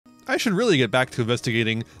I should really get back to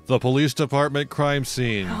investigating the police department crime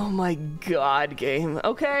scene. Oh my god, game.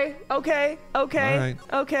 Okay. Alright.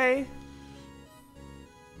 Okay.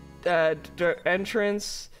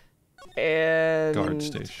 Entrance and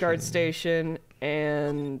guard station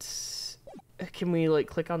and can we like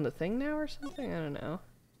click on the thing now or something? I don't know.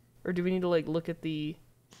 Or do we need to like look at the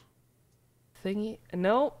thingy?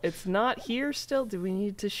 No, it's not here still. Do we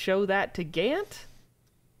need to show that to Gant?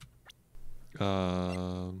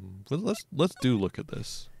 Let's do look at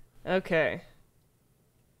this. Okay.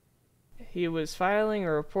 He was filing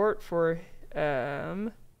a report for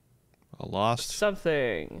a lost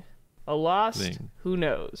something. A lost thing. Who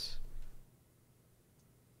knows?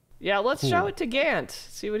 Yeah, let's show it to Gant.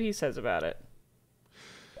 See what he says about it.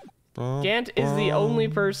 Gant is the only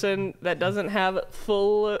person that doesn't have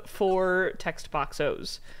full 4 text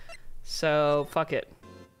boxos. So, fuck it.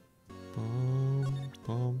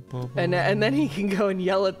 And then he can go and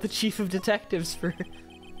yell at the chief of detectives for...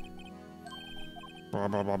 Nope,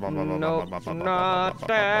 not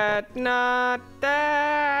that, not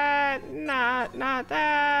that, not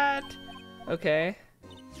that. Okay.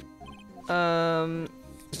 So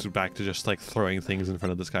back to just like throwing things in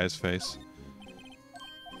front of this guy's face.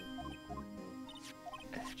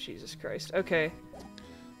 Jesus Christ. Okay.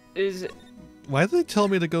 Why did they tell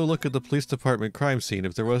me to go look at the police department crime scene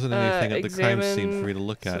if there wasn't anything at the crime scene for me to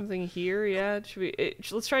look at? Something here, yeah.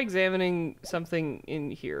 Let's try examining something in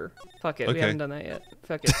here. Fuck it, we haven't done that yet.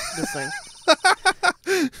 Fuck it, this thing.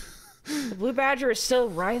 The blue badger is still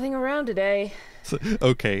writhing around today. So,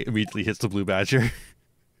 okay, immediately hits the blue badger.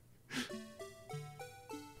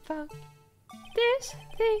 Fuck. This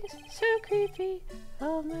thing's so creepy.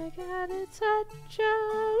 Oh my god, it's such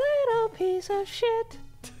a little piece of shit.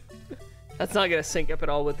 That's not gonna sync up at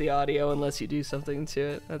all with the audio unless you do something to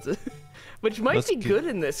it. Which might be good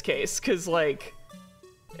in this case, because like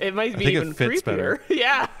it might be even creepier. Better.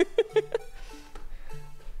 Yeah.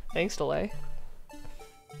 Thanks, Delay.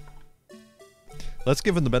 Let's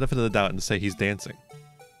give him the benefit of the doubt and say he's dancing.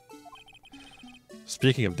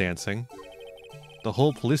 Speaking of dancing, the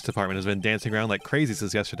whole police department has been dancing around like crazy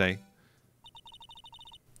since yesterday.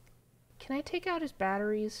 Can I take out his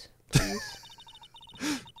batteries, please?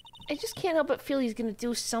 I just can't help but feel he's gonna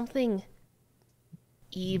do something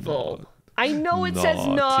evil. No. I know it says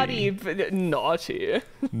naughty, but naughty.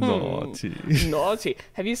 Naughty.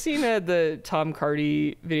 Have you seen the Tom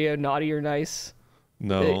Cardy video, Naughty or Nice?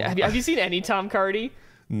 No. Have you seen any Tom Cardy?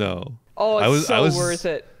 No. Oh, it's so worth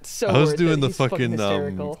it. So I was doing it. the fucking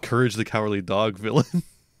Courage the Cowardly Dog villain.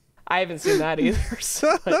 I haven't seen that either.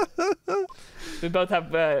 So we both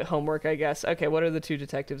have homework, I guess. Okay, what are the 2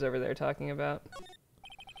 detectives over there talking about?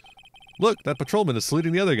 Look, that patrolman is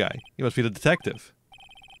saluting the other guy. He must be the detective.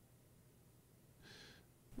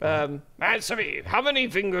 Answer me. How many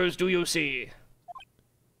fingers do you see?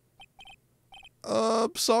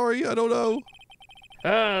 Sorry, I don't know.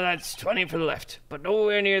 That's 20 for the left, but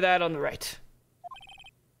nowhere near that on the right.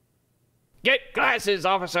 Get glasses,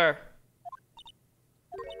 officer!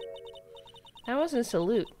 That wasn't a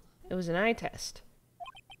salute. It was an eye test.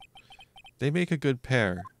 They make a good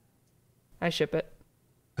pair. I ship it.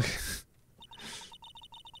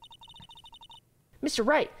 Mr.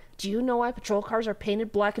 Wright, do you know why patrol cars are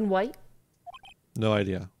painted black and white? No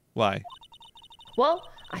idea. Why? Well,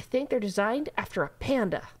 I think they're designed after a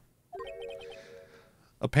panda.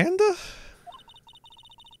 A panda?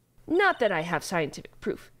 Not that I have scientific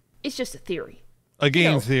proof. It's just a theory. A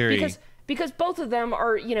game theory. Because both of them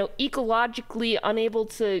are, ecologically unable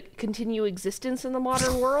to continue existence in the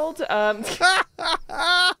modern world.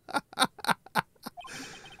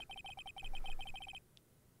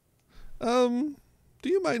 Do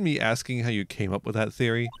you mind me asking how you came up with that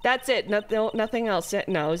theory? That's it. Nothing else.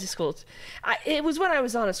 No, it was a school. It was when I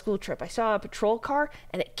was on a school trip. I saw a patrol car,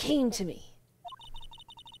 and it came to me.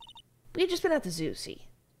 We had just been at the zoo, see?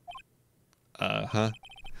 What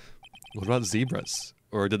about zebras?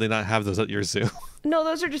 Or did they not have those at your zoo? No,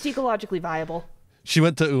 those are just ecologically viable. She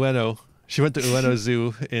went to Ueno. She went to Ueno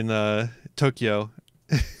Zoo in Tokyo.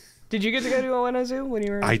 Did you get to go to Ueno Zoo when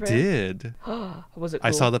you were in Japan? I did. Was it cool?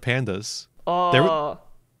 I saw the pandas. Oh.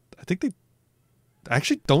 I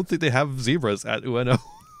actually don't think they have zebras at Ueno.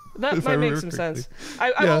 That might make some sense.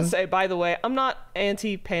 I will say, by the way, I'm not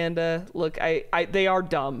anti-panda. Look, they are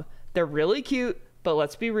dumb. They're really cute, but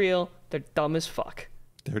let's be real, they're dumb as fuck.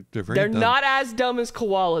 They're very They're dumb. not as dumb as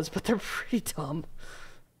koalas, but they're pretty dumb.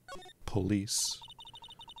 Police.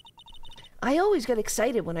 I always get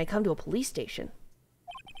excited when I come to a police station.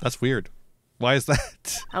 That's weird. Why is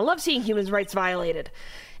that? I love seeing human rights violated.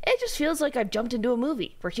 It just feels like I've jumped into a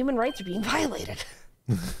movie where human rights are being violated.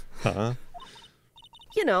 Huh?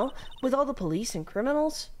 You know, with all the police and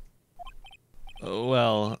criminals.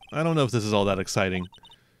 Well, I don't know if this is all that exciting.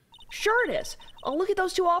 Sure it is. Oh, look at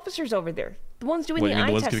those two officers over there. The ones doing What, the you mean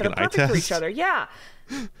the eye ones test that giving are an eye perfect for each test? other. Yeah.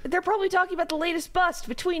 They're probably talking about the latest bust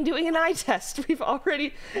between doing an eye test. We've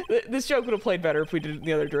already... This joke would have played better if we did it in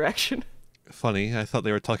the other direction. Funny, I thought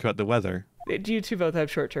they were talking about the weather. You two both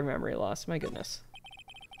have short-term memory loss. My goodness.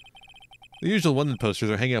 The usual wanted posters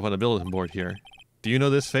are hanging up on a bulletin board here. Do you know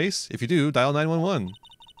this face? If you do, dial 911.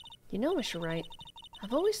 You know, Mr. Wright,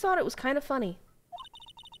 I've always thought it was kind of funny.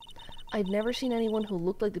 I've never seen anyone who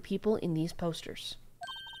looked like the people in these posters.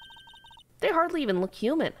 They hardly even look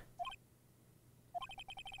human.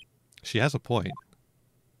 She has a point.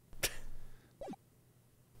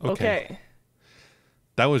 Okay.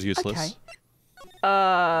 That was useless. Okay.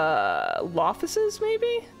 Loffices,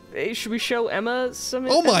 maybe? Should we show Emma some...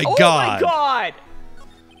 Oh my Oh god! my god!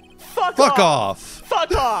 Fuck off!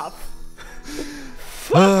 Fuck off!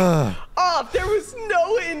 Fuck off! There was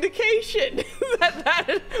no indication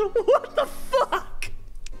that... What the fuck?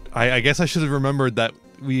 I guess I should have remembered that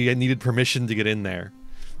we needed permission to get in there.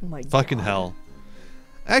 Oh my Fucking god. hell.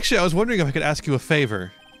 Actually, I was wondering if I could ask you a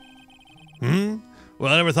favor. Well,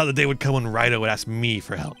 I never thought the day would come when Wright would ask me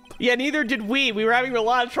for help. Yeah, neither did we. We were having a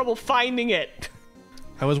lot of trouble finding it.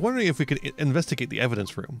 I was wondering if we could investigate the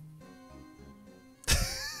evidence room.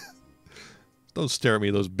 Don't stare at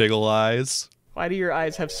me, those big ol' eyes. Why do your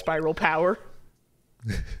eyes have spiral power?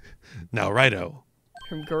 Now, Righto.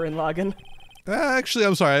 From Gurren Lagann. Actually,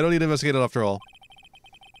 I'm sorry. I don't need to investigate it after all.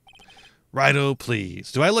 Righto,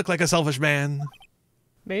 please. Do I look like a selfish man?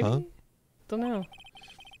 Maybe? Huh? Don't know.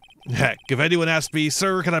 Heck, if anyone asked me,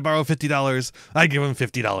 sir, can I borrow $50? I give him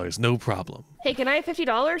 $50, no problem. Hey, can I have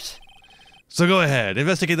 $50? So go ahead,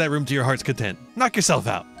 investigate that room to your heart's content. Knock yourself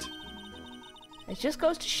out. It just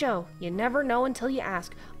goes to show, you never know until you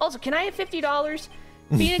ask. Also, can I have $50?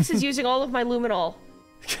 Phoenix is using all of my luminol.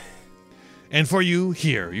 And for you,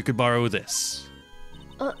 here, you could borrow this.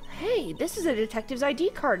 Hey, this is a detective's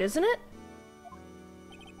ID card, isn't it?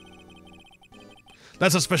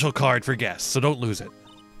 That's a special card for guests, so don't lose it.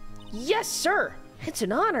 Yes, sir. It's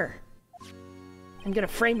an honor. I'm gonna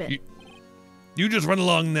frame it. You just run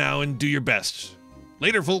along now and do your best.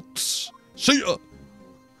 Later, folks. See ya.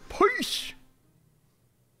 Peace.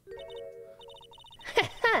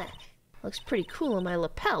 Looks pretty cool on my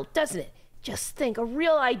lapel, doesn't it? Just think, a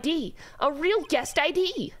real ID. A real guest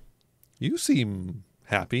ID. You seem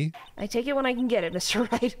happy. I take it when I can get it, Mr.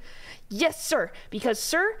 Wright. Yes, sir. Because,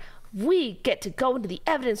 sir, we get to go into the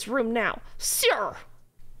evidence room now. Sir!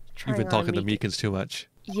 You've been talking to Meekins too much.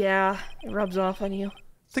 Yeah, it rubs off on you. I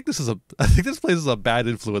think this place is a bad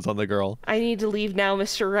influence on the girl. I need to leave now,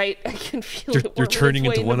 Mr. Wright. I can feel it. You're turning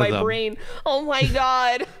into one of them. My brain. Oh my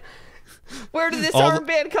god. Where did this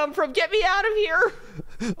armband come from? Get me out of here.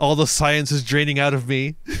 All the science is draining out of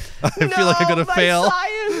me. I feel like I'm gonna fail.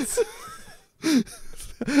 Science.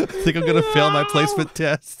 I think I'm gonna fail my placement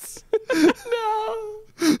tests.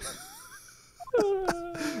 No.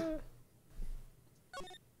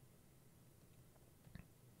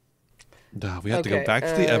 We have to go back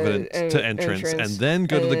to the evidence to entrance and then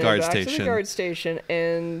go to the guard back station. To the guard station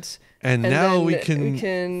and now then we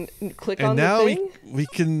can click on the thing. we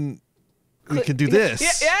can do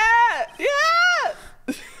this. Yeah.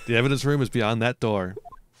 The evidence room is beyond that door.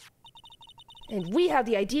 And we have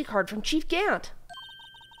the ID card from Chief Gant.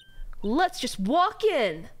 Let's just walk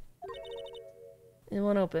in. It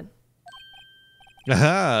won't open.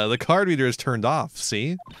 Aha! The card reader is turned off.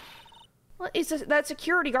 See? What is that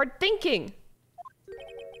security guard thinking?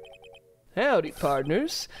 Howdy,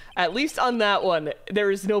 partners. At least on that one, there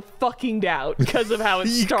is no fucking doubt because of how it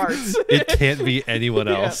starts. It can't be anyone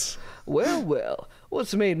else. Yeah. Well,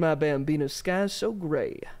 what's made my Bambino sky so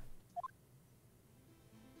gray?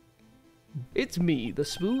 It's me, the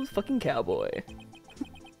smooth fucking cowboy.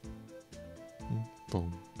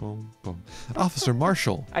 Boom, boom, boom. Officer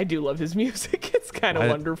Marshall. I do love his music. It's kind of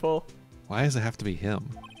wonderful. Why does it have to be him?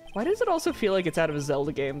 Why does it also feel like it's out of a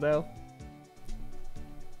Zelda game, though?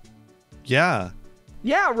 Yeah.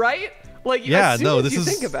 Yeah, right? Like, yeah, as soon as you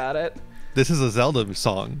think about it. This is a Zelda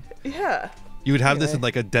song. Yeah. You would have this in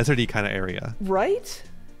like a deserty kind of area. Right?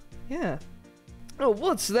 Yeah. Oh,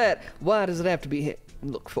 what's that? Why does it have to be him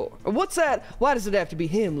look for? Or what's that? Why does it have to be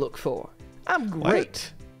him look for? I'm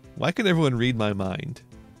great. Why can everyone read my mind?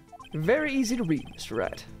 Very easy to read, Mr.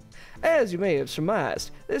 Wright. As you may have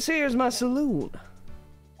surmised, this here's my saloon.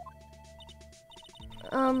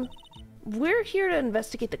 We're here to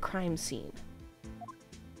investigate the crime scene.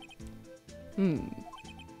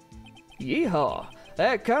 Yeehaw.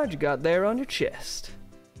 That card you got there on your chest.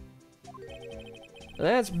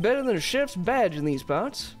 That's better than a sheriff's badge in these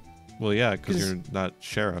parts. Well, yeah, because you're not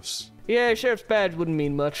sheriffs. Yeah, sheriff's badge wouldn't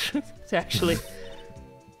mean much, actually.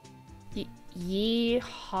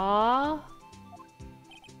 Yeehaw?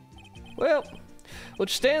 Well, what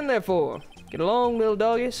you stand there for? Get along, little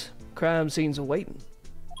doggies. Crime scene's awaiting.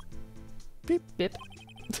 Beep, beep.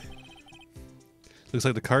 Looks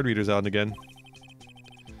like the card reader's on again.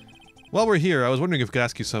 While we're here, I was wondering if I could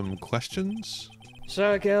ask you some questions.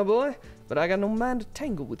 Sorry, cowboy, but I got no mind to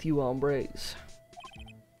tangle with you hombres.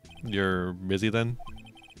 You're busy then?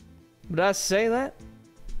 Did I say that?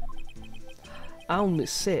 I only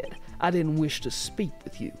said I didn't wish to speak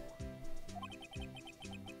with you.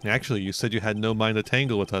 Actually, you said you had no mind to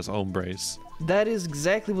tangle with us, hombres. That is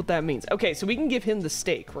exactly what that means. Okay, so we can give him the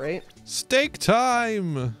steak, right? Steak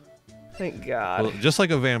time! Thank God. Well, just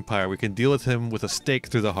like a vampire, we can deal with him with a stake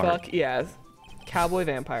through the heart. Fuck yeah. Cowboy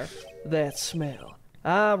vampire. That smell.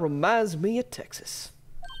 Reminds me of Texas.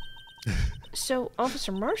 So,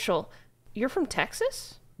 Officer Marshall, you're from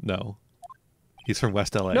Texas? No. He's from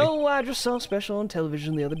West LA. No, I just saw a special on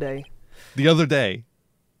television the other day. The other day.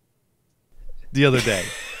 The other day.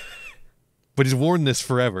 But he's worn this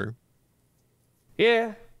forever.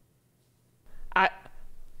 Yeah. I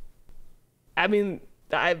mean,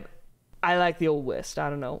 I like the old West. I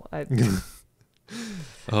don't know.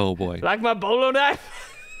 Oh boy. Like my bolo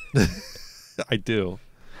knife? I do.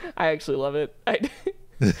 I actually love it.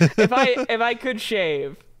 If I could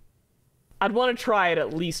shave, I'd want to try it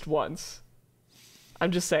at least once.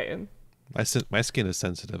 I'm just saying. My skin is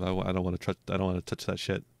sensitive. I don't want to touch that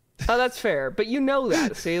shit. Oh, that's fair. But you know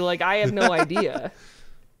that. See, like I have no idea.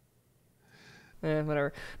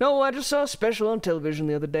 Whatever. No, I just saw a special on television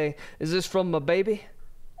the other day. Is this from my baby?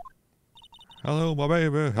 Hello, my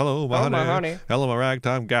baby. Hello, my honey. Hello, my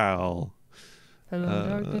ragtime gal. Hello,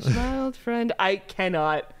 darkness, my old friend. I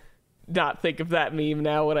cannot not think of that meme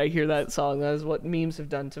now when I hear that song. That is what memes have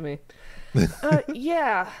done to me.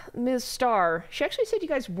 Yeah, Ms. Starr. She actually said you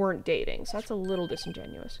guys weren't dating, so that's a little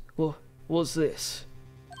disingenuous. Well, what's this?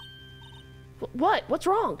 What? What's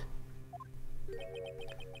wrong?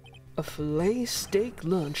 A filet steak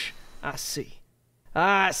lunch. I see.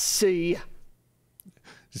 I see.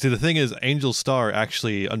 You see, the thing is, Angel Starr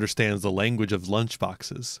actually understands the language of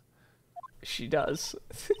lunchboxes. She does.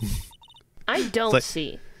 I don't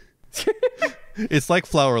see. It's like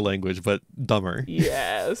flower language, but dumber.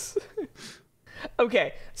 Yes.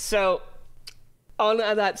 Okay, so on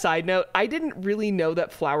that side note, I didn't really know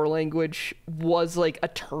that flower language was like a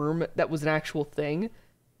term that was an actual thing.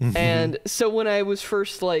 And so when I was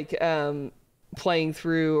first like playing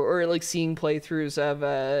through or like seeing playthroughs of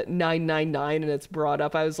 999 and it's brought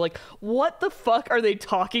up, I was like, what the fuck are they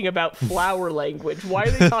talking about flower language? Why are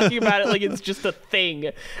they talking about it like it's just a thing?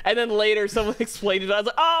 And then later someone explained it. I was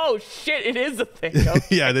like, oh shit, it is a thing. Okay.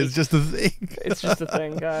 Yeah, it is just a thing. It's just a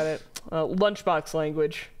thing. Got it. Lunchbox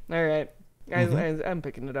language. All right. I'm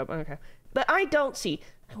picking it up. Okay. But I don't see.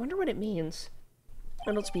 I wonder what it means.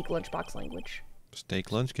 I don't speak lunchbox language.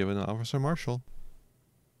 Steak lunch given to Officer Marshall.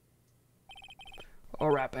 All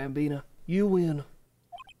right, Bambina, you win.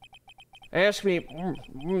 Ask me.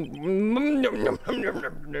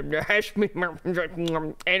 Ask me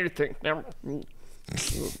anything.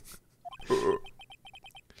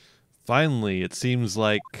 Finally, it seems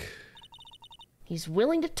like... He's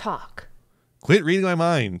willing to talk. Quit reading my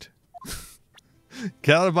mind.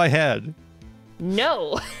 Get out of my head.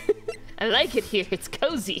 No. I like it here. It's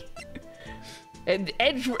cozy. And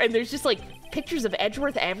there's just like pictures of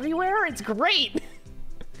Edgeworth everywhere. It's great.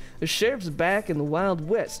 The sheriff's back in the Wild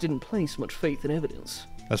West didn't place much faith in evidence.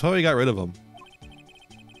 That's why we got rid of him.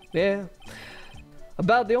 Yeah.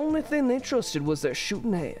 About the only thing they trusted was their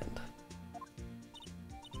shooting hand.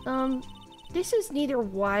 This is neither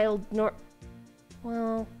wild nor...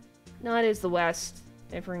 Well, no, it is the West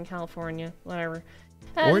if we're in California. Whatever.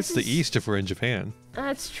 Or it's the East if we're in Japan.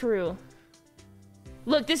 That's true.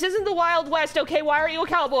 Look, this isn't the Wild West, okay? Why are you a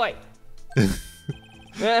cowboy?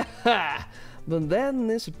 But that and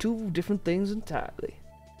this are two different things entirely.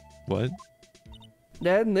 What?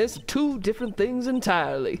 That and this are two different things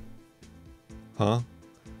entirely. Huh?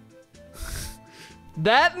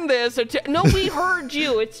 That and this are no, we heard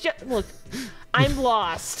you. It's just... Look, I'm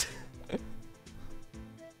lost.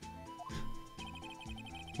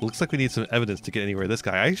 Looks like we need some evidence to get anywhere. This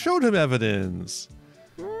guy, I showed him evidence.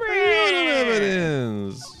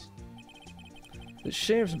 Evidence. The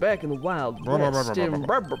sheriff's back in the Wild West.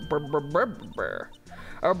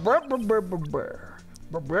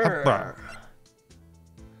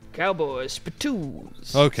 Cowboys,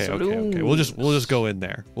 spittoons. Okay. We'll just go in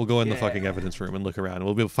there. We'll go in the fucking evidence room and look around, and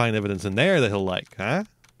we'll be able to find evidence in there that he'll like, huh?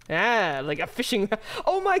 Ah, like a fishing.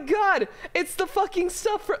 Oh my God! It's the fucking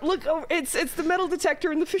stuff. Look, it's the metal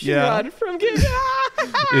detector and the fishing rod from Game.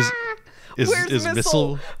 Is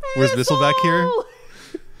Missile? Where's Missile back here?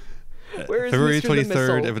 Where is February Mr. the 23rd,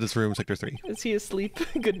 Missile? evidence room, sector 3. Is he asleep?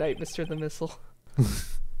 Good night, Mr. the Missile.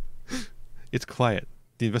 It's quiet.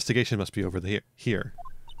 The investigation must be over here.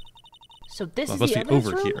 So this Well, is it must the be evidence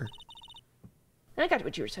over room? here. I got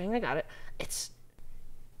what you were saying. I got it.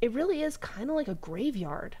 It really is kind of like a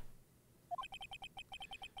graveyard.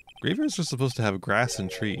 Graveyards are supposed to have grass and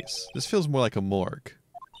trees. This feels more like a morgue.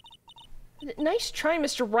 Nice try,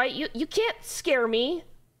 Mr. Wright. You can't scare me.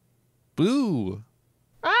 Boo!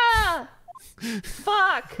 Ah!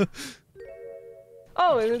 Fuck!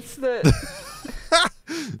 Oh, and it's the...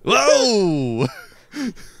 Whoa!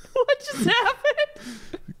 What just happened?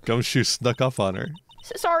 Gumshoe snuck up on her.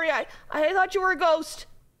 Sorry, I thought you were a ghost.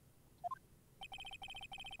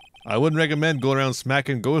 I wouldn't recommend going around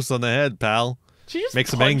smacking ghosts on the head, pal. She just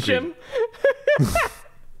Makes them punch angry. him.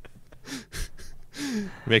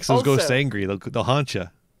 Makes those Also- ghosts angry. They'll haunt you.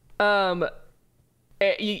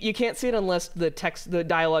 You can't see it unless the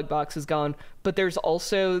dialogue box is gone, but there's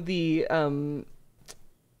also the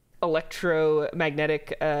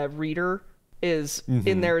electromagnetic reader is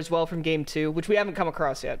in there as well from game 2, which we haven't come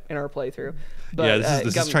across yet in our playthrough. But, yeah,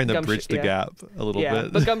 this is trying to bridge the gap a little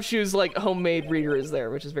bit. But Gumshoe's like homemade reader is there,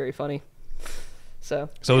 which is very funny. So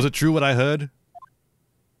is it true what I heard?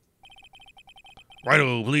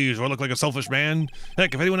 Righto, please, do I look like a selfish man?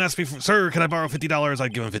 Heck, if anyone asks me, sir, can I borrow $50?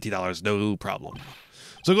 I'd give him $50, no problem.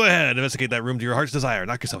 So go ahead, investigate that room to your heart's desire.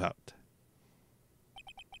 Knock yourself out.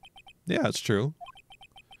 Yeah, it's true.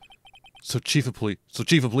 So Chief of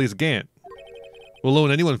Police Gant will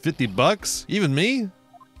loan anyone $50? Even me?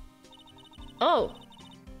 oh,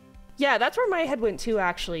 yeah, that's where my head went too,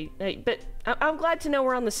 actually. But I'm glad to know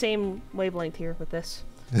we're on the same wavelength here with this.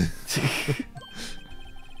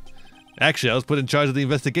 Actually, I was put in charge of the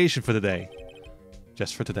investigation for today.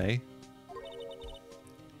 Just for today.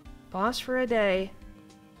 Boss for a day.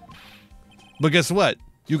 But guess what?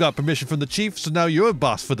 You got permission from the chief, so now you're a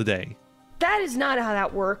boss for the day. That is not how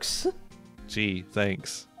that works. Gee,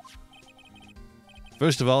 thanks.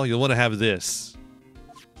 First of all, you'll want to have this.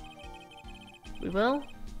 We will?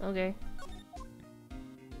 Okay.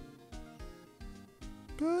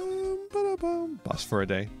 Boss for a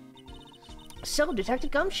day. So,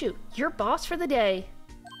 Detective Gumshoe, you're boss for the day.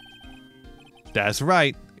 That's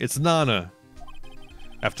right. It's Nana.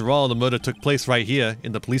 After all, the murder took place right here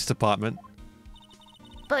in the police department.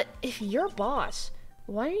 But if you're boss,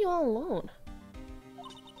 why are you all alone?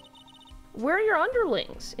 Where are your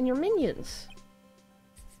underlings and your minions?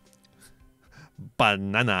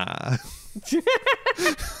 Banana.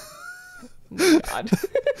 God.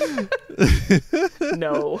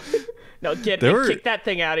 No. No, kick that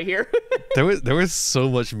thing out of here. there was so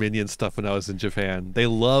much Minion stuff when I was in Japan. They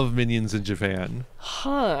love Minions in Japan.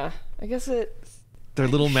 Huh. I guess it... They're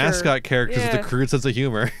little Sure. mascot characters with Yeah. a crude sense of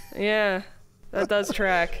humor. Yeah, that does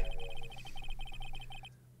track.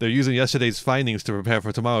 They're using yesterday's findings to prepare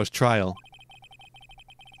for tomorrow's trial.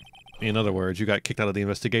 In other words, you got kicked out of the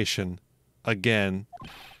investigation. Again.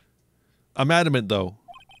 I'm adamant, though.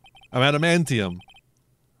 I'm adamantium.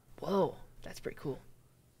 Whoa, that's pretty cool.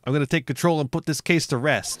 I'm gonna take control and put this case to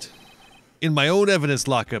rest. In my own evidence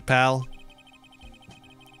locker, pal.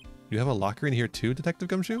 You have a locker in here too, Detective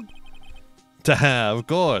Gumshoe? Of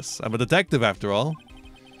course. I'm a detective after all.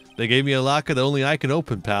 They gave me a locker that only I can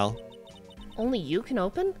open, pal. Only you can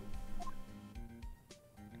open?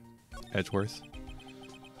 Edgeworth.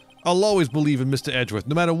 I'll always believe in Mr. Edgeworth,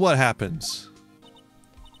 no matter what happens.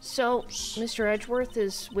 So, Mr. Edgeworth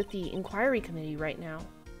is with the inquiry committee right now.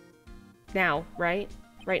 Now, right?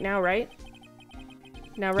 Right now, right?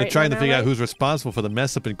 Now, right They're trying now, to figure out right? who's responsible for the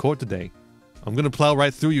mess up in court today. I'm gonna plow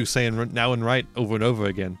right through you saying now and right over and over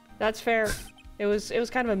again. That's fair. It was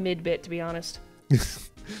kind of a mid-bit, to be honest.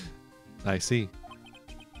 I see.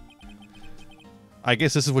 I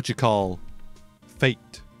guess this is what you call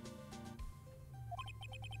fate.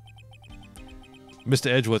 Mr.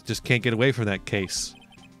 Edgeworth just can't get away from that case.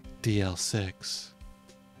 DL6.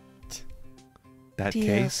 That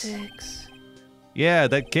case? DL6. Yeah,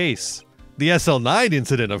 that case. The SL9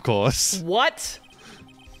 incident, of course. What?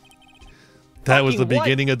 That was the Fucking what?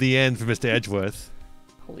 beginning of the end for Mr. Edgeworth.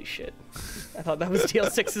 Holy shit. I thought that was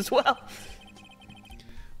DL6 as well.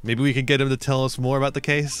 Maybe we can get him to tell us more about the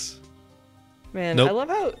case? Man, Nope. I love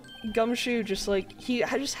how Gumshoe just, like, he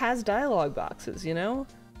just has dialogue boxes, you know?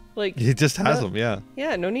 Like, He just has no- them, yeah.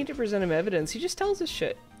 Yeah, no need to present him evidence. He just tells us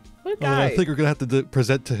shit. What a Well, guy. I think we're gonna have to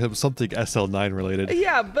present to him something SL9 related.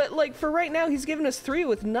 Yeah, but, like, for right now, he's given us 3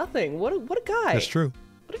 with nothing. What a guy. That's true.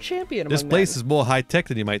 What a champion This among place men. is more high-tech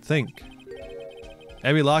than you might think.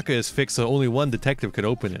 Every locker is fixed so only one detective could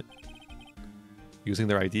open it. Using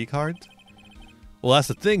their ID cards? Well, that's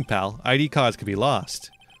the thing, pal. ID cards can be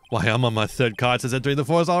lost. Why, I'm on my third card since entering the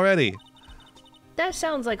force already. That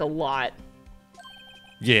sounds like a lot.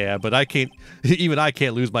 Yeah, but I can't... Even I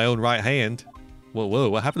can't lose my own right hand. Whoa,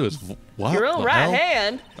 what happened to his... What Your own the right hell?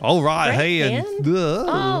 hand? Oh, right Right hand. hand? Ugh.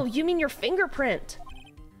 Oh, you mean your fingerprint.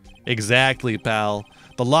 Exactly, pal.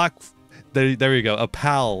 The lock... There you go. A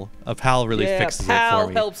pal really fixes it pal for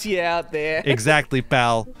me. helps you out there. Exactly,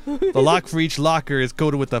 pal. The lock for each locker is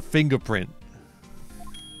coded with a fingerprint.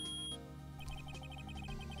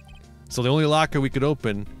 So the only locker we could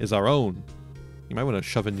open is our own. You might want to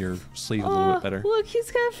shove in your sleeve a little bit better. Look,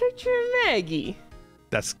 he's got a picture of Maggie.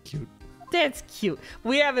 That's cute. That's cute.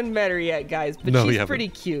 We haven't met her yet, guys, but No, we she's haven't. pretty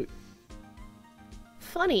cute.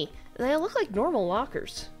 Funny, they look like normal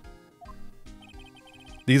lockers.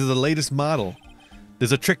 These are the latest model.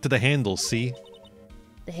 There's a trick to the handles, see?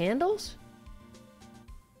 The handles?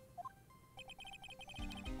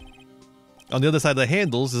 On the other side of the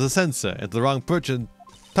handles is a sensor, and if the wrong person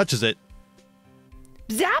touches it,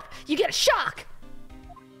 Zap! You get a shock!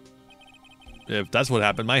 if that's what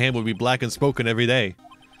happened, my hand would be black and spoken every day.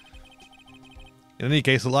 In any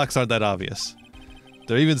case, the locks aren't that obvious.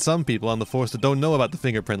 There are even some people on the force that don't know about the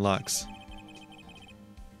fingerprint locks.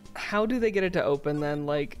 How do they get it to open then?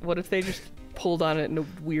 Like, what if they just pulled on it in a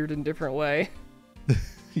weird and different way?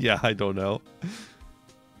 Yeah, I don't know.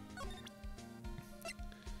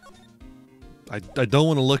 I don't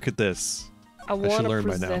want to look at this. I want should to learn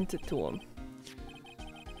by now. present it to them.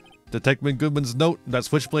 Detective Goodman's note, that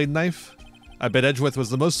switchblade knife? I bet Edgeworth was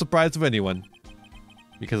the most surprised of anyone.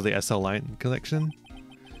 Because of the SL line connection?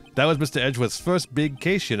 That was Mr. Edgeworth's first big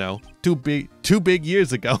case, you know. Two big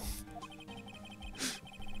years ago.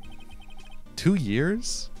 2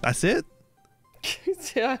 years? That's it?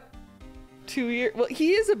 Yeah. 2 years. Well,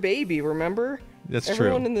 he is a baby, remember? That's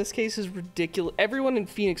Everyone true. in this case is ridiculous. Everyone in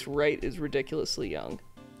Phoenix Wright is ridiculously young.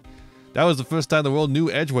 That was the first time the world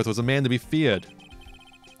knew Edgeworth was a man to be feared.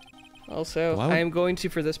 Also, Why would- I am going to,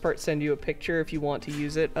 for this part, send you a picture if you want to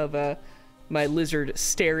use it of my lizard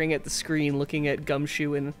staring at the screen, looking at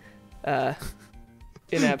Gumshoe in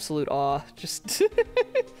absolute awe. Just,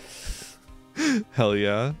 Hell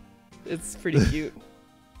yeah. it's pretty cute.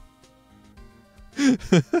 I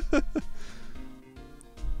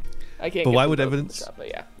can't. But get why them would both in the evidence- shot, but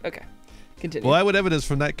yeah, okay. Continue. Why would evidence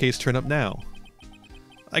from that case turn up now?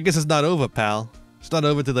 I guess it's not over, pal. It's not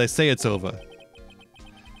over till they say it's over.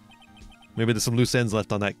 Maybe there's some loose ends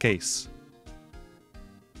left on that case.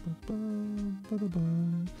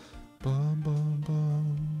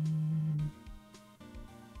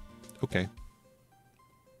 Okay.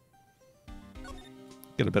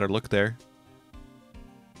 Get a better look there.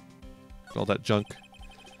 All that junk.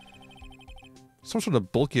 Some sort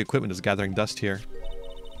of bulky equipment is gathering dust here.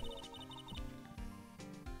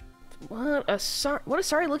 What a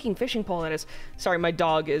sorry looking fishing pole that is. Sorry, my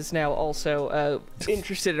dog is now also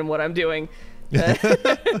interested in what I'm doing.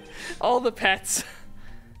 All the pets.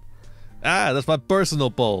 Ah, that's my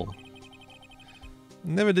personal pole.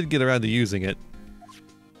 Never did get around to using it.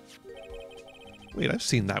 Wait, I've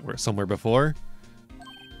seen that somewhere before.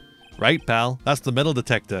 Right, pal. That's the metal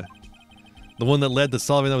detector. The one that led to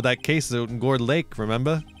solving of that case out in Gourd Lake,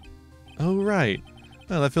 remember? Oh, right.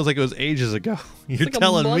 Oh, that feels like it was ages ago. You're Like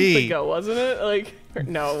telling a month me. ago, wasn't it? Like,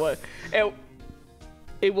 no, what?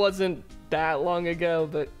 It wasn't that long ago,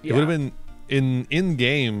 but yeah. It would have been in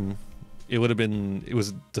game. It would have been. It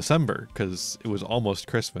was December because it was almost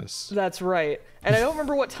Christmas. That's right. And I don't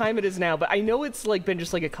remember what time it is now, but I know it's like been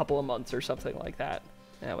just like a couple of months or something like that.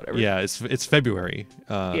 Yeah, whatever. Yeah, it's February.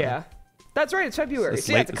 Yeah. That's right, it's February. It's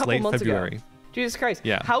So yeah, late- it's a it's couple late months February. ago. Jesus Christ.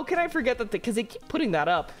 Yeah. How can I forget that? Because they keep putting that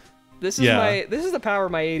up. This is Yeah. this is the power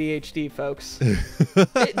of my ADHD, folks.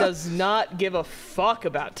 It does not give a fuck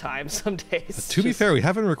about time some days. To be fair, we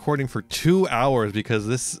have been recording for 2 hours because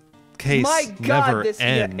this case My God, never this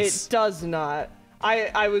ends. it does not.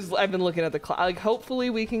 I've been looking at the clock. Like, hopefully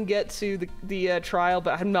we can get to the trial,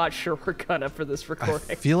 but I'm not sure we're gonna for this I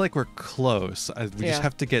recording. feel like we're close. We Yeah. just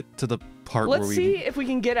have to get to the part Let's where we. see if we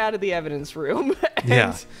can get out of the evidence room. And,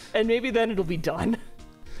 Yeah. And maybe then it'll be done.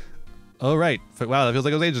 Oh right! Wow, that feels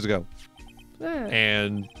like it was ages ago. Eh.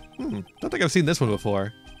 And don't think I've seen this one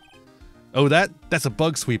before. Oh, that's a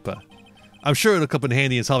bug sweeper. I'm sure it'll come in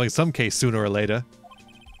handy in solving some case sooner or later.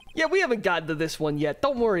 Yeah, we haven't gotten to this one yet.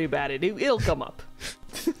 Don't worry about it. It'll come up.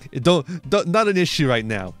 Don't not an issue right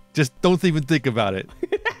now. Just don't even think about it.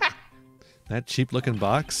 That cheap looking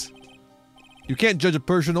box. You can't judge a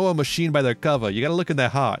person or a machine by their cover. You gotta look in their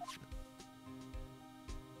heart.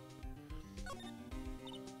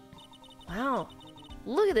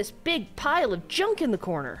 look at this big pile of junk in the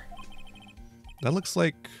corner. That looks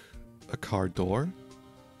like a car door.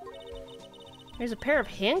 There's a pair of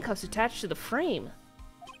handcuffs attached to the frame.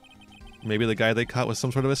 Maybe the guy they caught was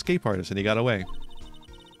some sort of escape artist and he got away.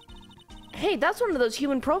 Hey, that's one of those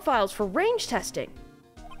human profiles for range testing.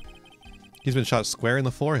 He's been shot square in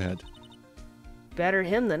the forehead. Better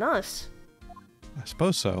him than us. I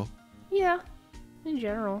suppose so. Yeah, in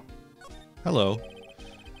general. Hello.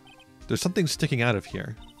 There's something sticking out of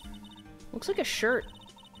here. Looks like a shirt.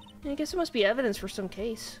 I guess it must be evidence for some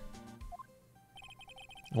case.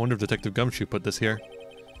 I wonder if Detective Gumshoe put this here.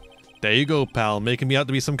 There you go, pal, making me out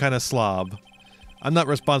to be some kind of slob. I'm not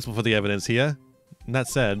responsible for the evidence here. And that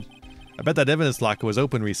said, I bet that evidence locker was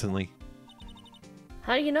open recently.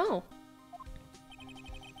 How do you know?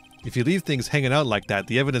 If you leave things hanging out like that,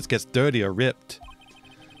 the evidence gets dirty or ripped.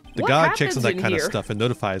 The What guard checks on happens that in kind of here? stuff and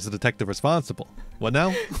notifies the detective responsible. What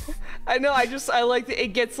now? I know, I like that it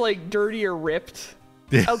gets like dirty or ripped.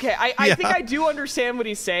 Okay, I think I do understand what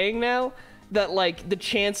he's saying now. That like the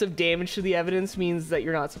chance of damage to the evidence means that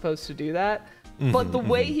you're not supposed to do that. But the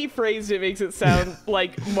way he phrased it makes it sound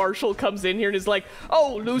like Marshall comes in here and is like,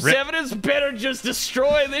 oh, loose evidence, better just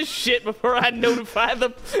destroy this shit before I notify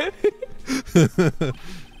them.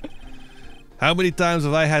 How many times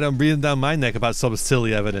have I had him breathing down my neck about some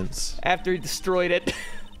silly evidence? After he destroyed it.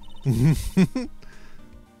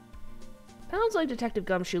 Sounds like Detective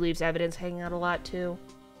Gumshoe leaves evidence hanging out a lot too.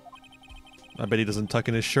 I bet he doesn't tuck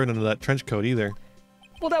in his shirt under that trench coat either.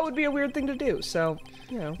 Well, that would be a weird thing to do, so,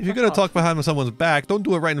 you know. If you're gonna talk behind someone's back, don't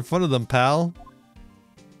do it right in front of them, pal.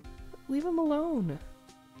 Leave him alone.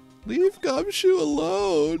 Leave Gumshoe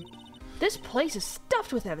alone. This place is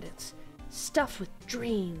stuffed with evidence. Stuffed with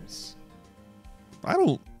dreams. I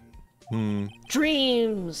don't...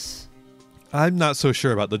 Dreams! I'm not so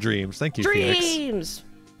sure about the dreams. Thank you, Phoenix. Dreams!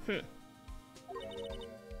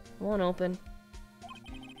 Won't open.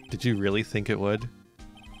 Did you really think it would?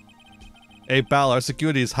 Hey, pal, our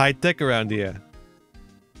security is high-tech around here.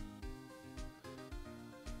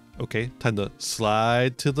 Okay, time to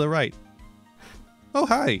slide to the right. Oh,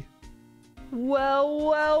 hi. Well,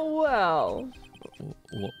 well, well.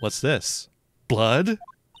 What's this? Blood?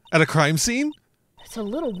 At a crime scene? It's a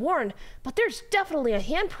little worn, but there's definitely a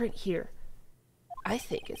handprint here. I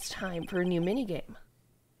think it's time for a new minigame.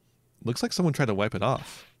 Looks like someone tried to wipe it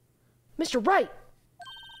off. Mr. Wright!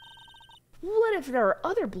 What if there are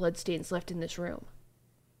other bloodstains left in this room?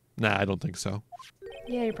 Nah, I don't think so.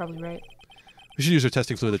 Yeah, you're probably right. We should use our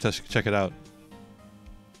testing fluid to check it out.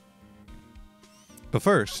 But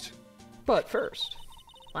first...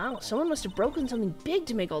 Wow, someone must have broken something big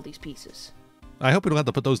to make all these pieces. I hope we don't have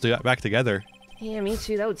to put those back together. Yeah, me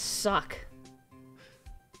too. That would suck.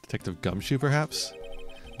 Detective Gumshoe, perhaps?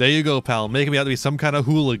 There you go, pal. Making me out to be some kind of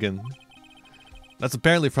hooligan. That's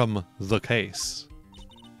apparently from The Case.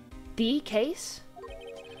 The case?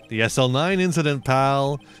 The SL9 incident,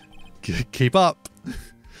 pal. Keep up.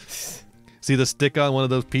 See the stick on one of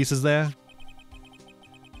those pieces there?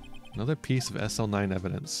 Another piece of SL9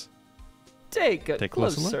 evidence. Take a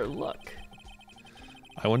closer look.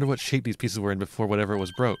 I wonder what shape these pieces were in before whatever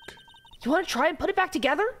was broke. You want to try and put it back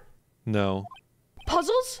together? No.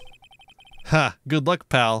 Puzzles? Ha! Good luck,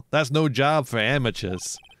 pal. That's no job for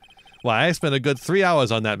amateurs. Why, I spent a good 3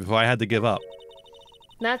 hours on that before I had to give up.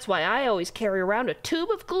 That's why I always carry around a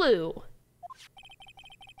tube of glue.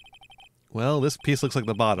 Well, this piece looks like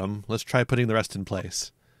the bottom. Let's try putting the rest in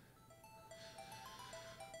place.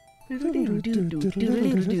 Okay.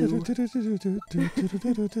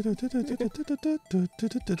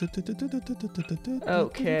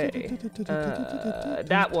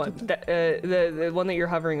 That one. The one that you're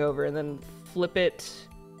hovering over, and then flip it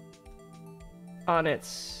on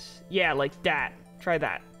its... Yeah, like that. Try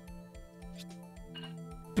that.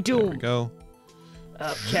 There we go.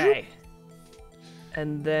 Okay.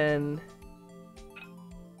 And then...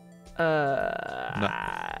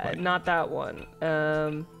 not that one.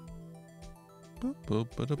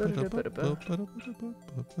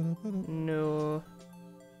 No.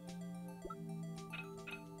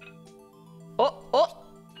 Oh!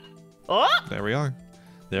 There we are.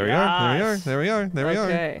 There we are. There we are.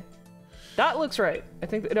 Okay. That looks right. I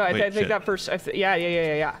think. No, I think shit. that first.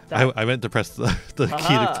 Yeah. I meant to press the key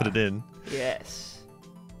to put it in. Yes.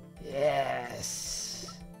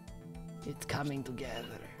 It's coming together.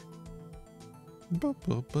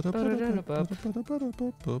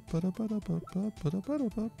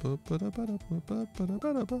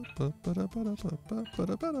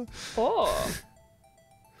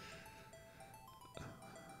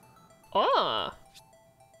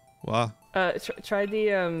 Wow. Try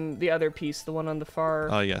the other piece, the one on the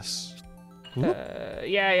far. Yes.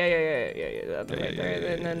 Yeah. That's right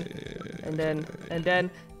there.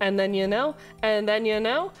 And then you know,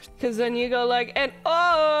 because then you go like, and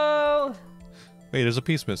oh. Wait, there's a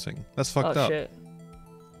piece missing. That's fucked up. Shit.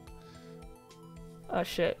 Oh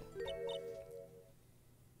shit.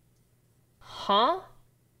 Huh?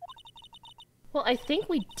 Well, I think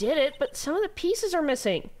we did it, but some of the pieces are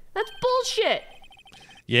missing. That's bullshit.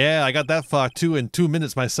 Yeah, I got that far too in 2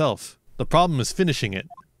 minutes myself. The problem is finishing it.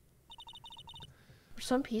 Were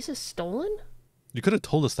some pieces stolen? You could have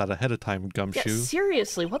told us that ahead of time, Gumshoe. Yeah,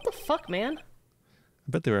 seriously, what the fuck, man? I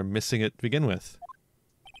bet they were missing it to begin with.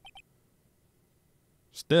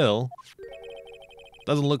 Still,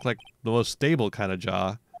 doesn't look like the most stable kind of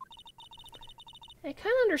jaw. I kind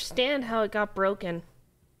of understand how it got broken.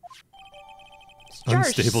 This jar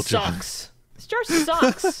Unstable sucks. Jar. This jar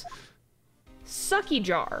sucks. Sucky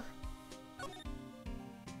jar.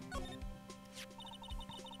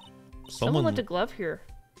 Someone left a glove here.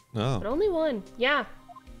 Oh. But only one. Yeah.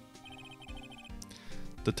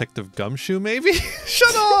 Detective Gumshoe, maybe?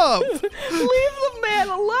 Shut up! Leave the man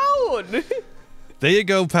alone! There you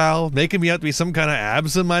go, pal. Making me out to be some kind of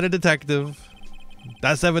absent-minded detective.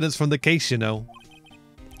 That's evidence from the case, you know.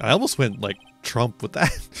 I almost went, like, Trump with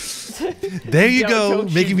that. There you go,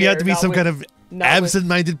 making me out to be some kind of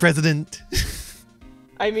absent-minded president.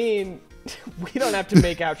 I mean, we don't have to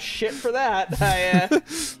make out shit for that.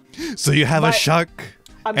 So you have a shark,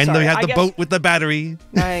 and then you have the boat with the battery.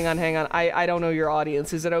 Hang on. I don't know your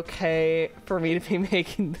audience. Is it okay for me to be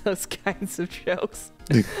making those kinds of jokes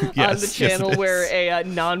on the channel where a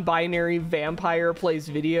non-binary vampire plays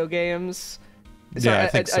video games? Yeah, I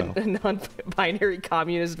think so. A non-binary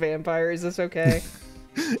communist vampire. Is this okay?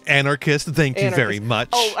 Anarchist, thank you very much.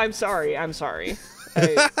 Oh, I'm sorry.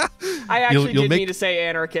 I actually didn't mean to say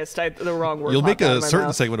anarchist. The wrong word. You'll make a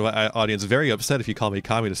certain segment of my audience very upset if you call me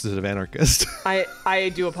communist instead of anarchist.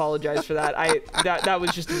 I do apologize for that. That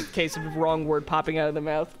was just a case of the wrong word popping out of the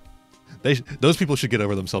mouth. Those people should get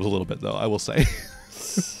over themselves a little bit, though, I will say.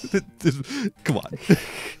 Come on.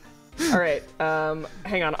 All right.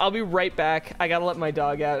 Hang on. I'll be right back. I gotta let my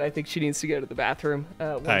dog out. I think she needs to go to the bathroom.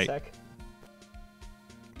 One sec.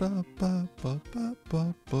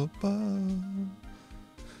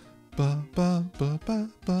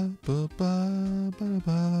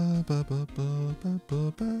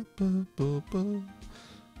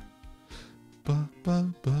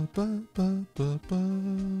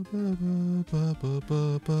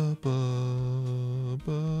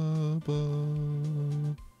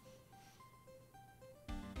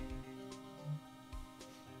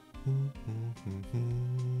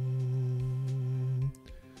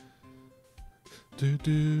 Do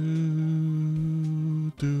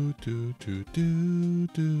do do do do do do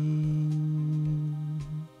do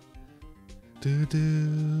do do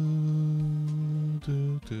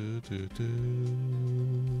do do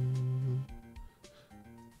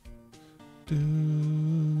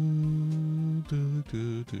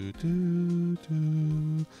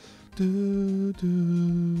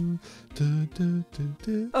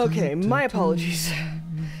do Okay, my apologies.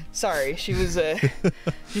 Sorry, she was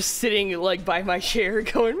just sitting like by my chair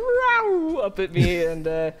going "Row" up at me,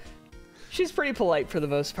 and she's pretty polite for the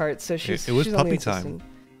most part. So she's. It was she's puppy time.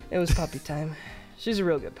 It was puppy time. She's a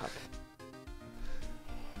real good pup.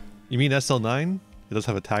 You mean SL9? It does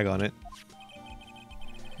have a tag on it.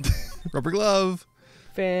 Rubber glove.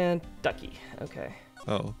 Fantucky. Okay.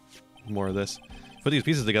 Oh, more of this. Put these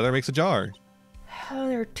pieces together makes a jar.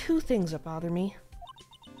 There are two things that bother me.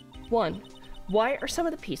 One, why are some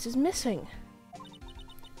of the pieces missing?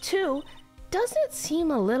 Two, doesn't it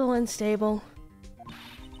seem a little unstable?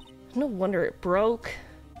 No wonder it broke.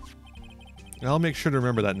 I'll make sure to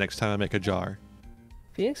remember that next time I make a jar.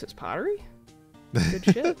 Phoenix is pottery? Good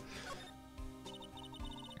shit.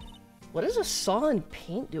 What is a saw and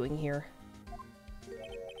paint doing here?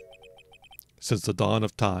 Since the dawn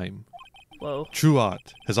of time, Whoa. true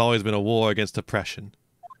art has always been a war against oppression.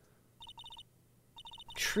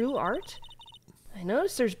 True art? I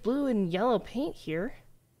noticed there's blue and yellow paint here.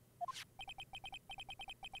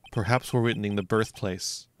 Perhaps we're witnessing the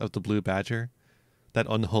birthplace of the Blue Badger, that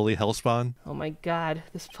unholy hellspawn. Oh my god,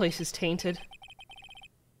 this place is tainted.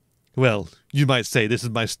 Well, you might say this is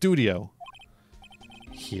my studio.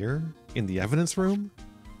 Here, in the evidence room?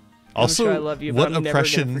 Also, I'm sure I love you, but I'm never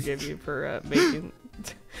gonna forgive you for making...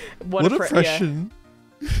 what oppression?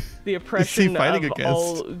 Yeah. The oppression is he fighting of against?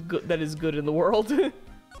 all that is good in the world.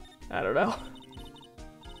 I don't know.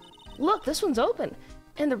 Look, this one's open,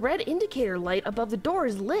 and the red indicator light above the door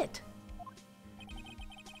is lit.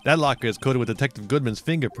 That locker is coated with Detective Goodman's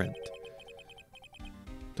fingerprint.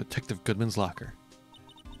 Detective Goodman's locker.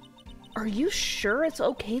 Are you sure it's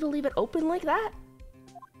okay to leave it open like that?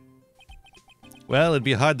 Well, it'd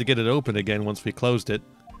be hard to get it open again once we closed it.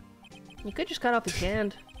 You could just cut off his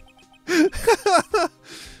hand.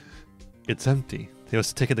 It's empty. They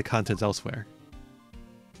must have taken the contents elsewhere.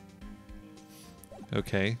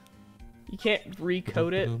 Okay. You can't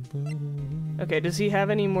recode it. Okay, does he have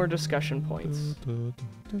any more discussion points?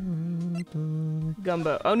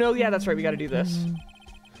 Gumbo. Oh no, yeah, that's right, we gotta do this.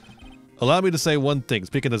 Allow me to say one thing,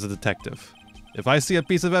 speaking as a detective. If I see a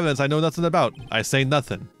piece of evidence I know nothing about, I say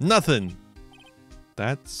nothing. Nothing!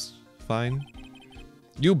 That's fine.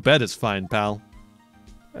 You bet it's fine, pal.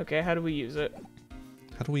 Okay, how do we use it?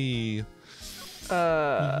 How do we...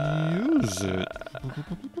 use it?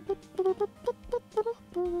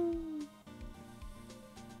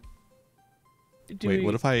 Wait,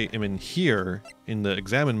 what if I am in here, in the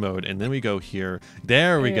examine mode, and then we go here?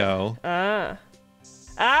 There we go. Ah!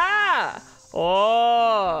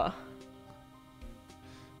 Oh!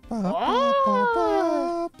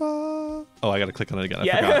 Oh, I gotta click on it again. I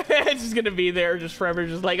Yeah, forgot. it's just gonna be there just forever,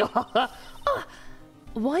 just like,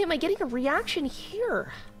 why am I getting a reaction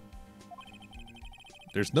here?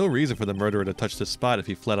 There's no reason for the murderer to touch this spot if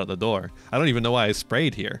he fled out the door. I don't even know why I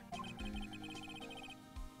sprayed here.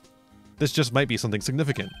 This just might be something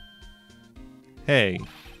significant. Hey,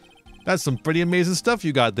 that's some pretty amazing stuff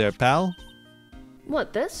you got there, pal.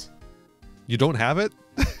 What, this? You don't have it?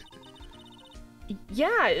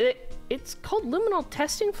 Yeah, it's called luminol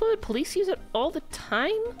testing fluid. Police use it all the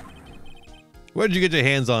time. Where'd you get your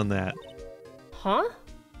hands on that? Huh?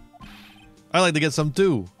 I'd like to get some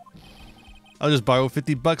too. I'll just borrow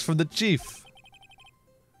 $50 from the chief.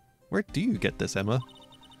 Where do you get this, Emma?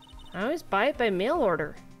 I always buy it by mail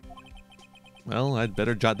order. Well, I'd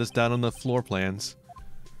better jot this down on the floor plans.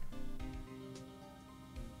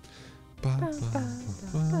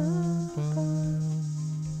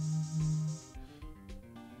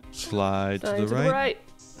 Slide to the right.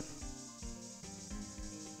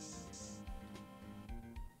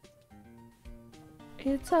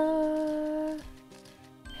 It's a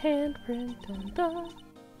handprint on the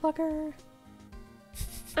locker.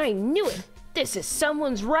 I knew it! This is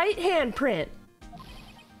someone's right handprint!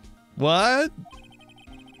 What?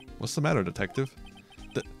 What's the matter, detective?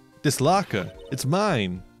 This locker, it's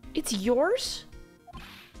mine. It's yours?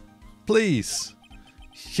 Please.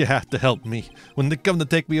 You have to help me when they come to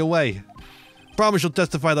take me away. Promise you'll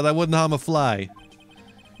testify that I wouldn't harm a fly.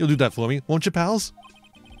 You'll do that for me, won't you, pals?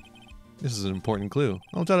 This is an important clue.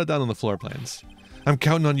 I'll jot it down on the floor plans. I'm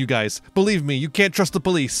counting on you guys. Believe me, you can't trust the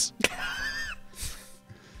police.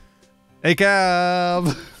 Hey,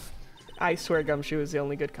 cab! I swear Gumshoe is the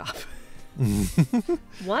only good cop.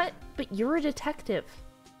 What? But you're a detective.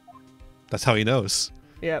 That's how he knows.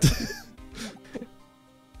 Yep.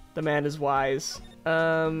 The man is wise.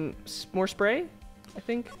 More spray? I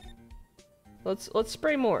think. Let's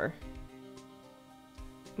spray more.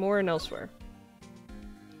 More and elsewhere.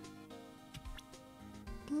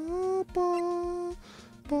 Oh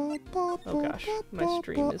gosh, my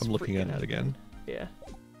stream is. I'm looking at it again. Yeah.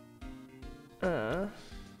 Oh,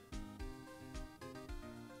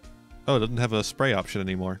 it doesn't have a spray option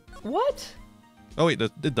anymore. What? Oh wait,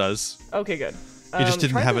 it does. Okay, good. It just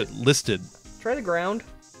didn't have it listed. Try the ground.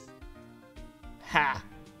 Ha.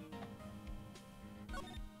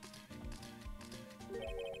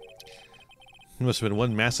 It must have been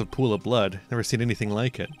one massive pool of blood. Never seen anything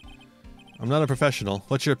like it. I'm not a professional.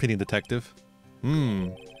 What's your opinion, detective?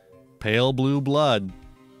 Pale blue blood.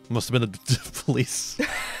 Must have been the police.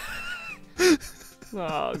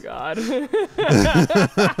 Oh god.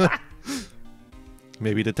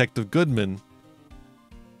 Maybe Detective Goodman.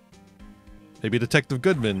 Maybe Detective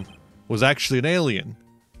Goodman was actually an alien.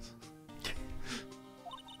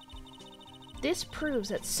 This proves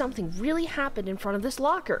that something really happened in front of this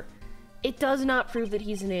locker. It does not prove that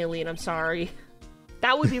he's an alien, I'm sorry.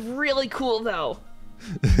 That would be really cool, though.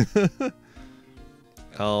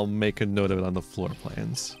 I'll make a note of it on the floor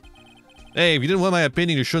plans. Hey, if you didn't want my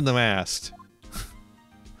opinion, you shouldn't have asked.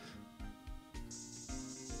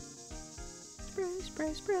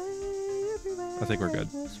 Spray, spray, everywhere. I think we're good.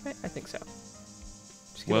 Spray. I think so.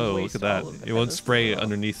 Whoa, look at that. It won't spray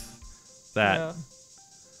underneath that. No.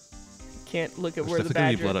 Can't look at There's where the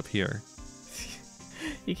definitely badger... blood up here.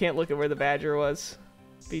 You can't look at where the badger was.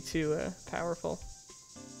 Be too powerful.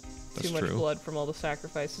 That's too much true. blood from all the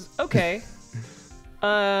sacrifices. Okay.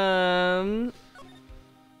 SL9.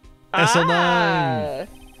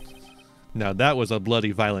 Now that was a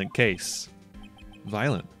bloody violent case.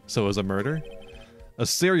 Violent? So it was a murder? A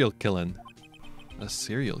serial killing. A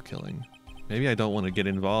serial killing. Maybe I don't want to get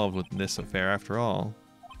involved with this affair after all.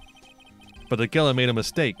 But the killer made a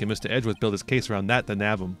mistake, and Mr. Edgeworth built his case around that to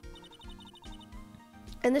nab him.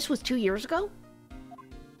 And this was 2 years ago?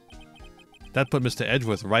 That put Mr.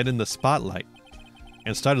 Edgeworth right in the spotlight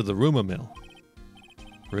and started the rumor mill.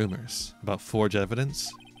 Rumors about forged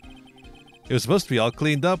evidence. It was supposed to be all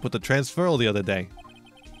cleaned up with the transferal the other day.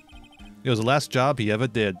 It was the last job he ever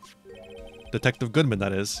did. Detective Goodman,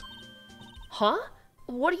 that is. Huh?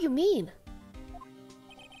 What do you mean?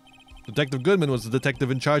 Detective Goodman was the detective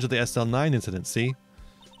in charge of the SL9 incident, see?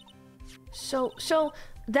 So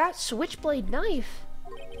that switchblade knife...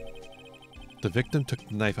 The victim took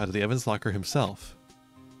the knife out of the evidence locker himself.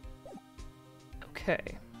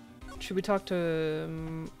 Okay. Should we talk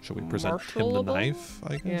to Should we present Marshall him the about? knife,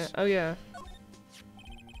 I guess? Yeah. Oh, yeah.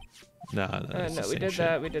 Nah, it's No, the we same did shit.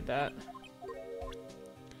 that. We did that.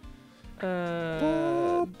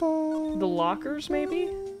 The lockers, maybe?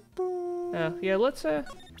 Yeah, let's,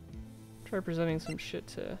 try presenting some shit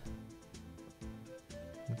to...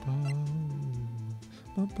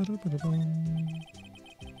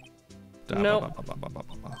 Nope.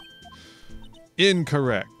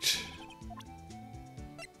 Incorrect.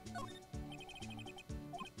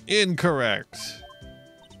 Incorrect.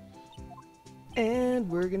 And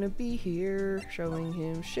we're gonna be here showing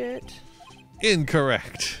him shit.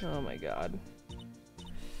 Incorrect. Oh my god.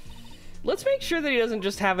 Let's make sure that he doesn't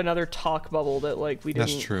just have another talk bubble that, like, we didn't...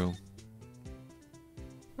 That's true.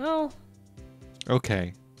 Well...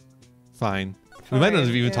 Okay. Fine. We might not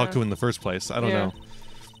have even yeah. talked to him in the first place. I don't know.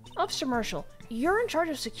 Officer Marshall, you're in charge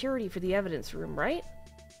of security for the evidence room, right?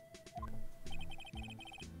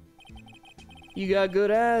 You got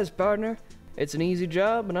good eyes, partner. It's an easy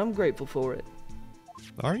job, and I'm grateful for it.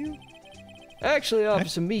 Are you? Actually,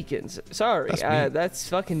 Officer Meekins. Sorry, That's me. that's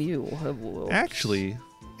fucking you. Actually,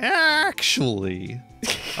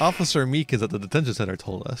 Officer Meekins at the detention center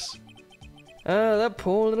told us. That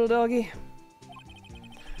poor little doggy.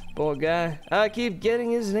 Poor guy. I keep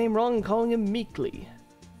getting his name wrong and calling him Meekly.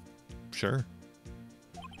 Sure.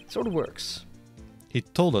 Sort of works. He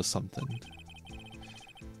told us something.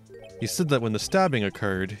 He said that when the stabbing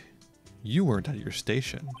occurred, you weren't at your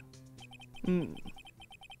station.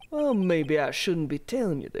 Well, maybe I shouldn't be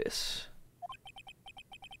telling you this.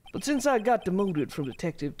 But since I got demoted from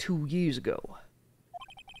detective 2 years ago,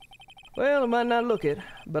 well, I might not look it,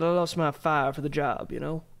 but I lost my fire for the job, you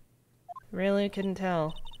know? Really? Couldn't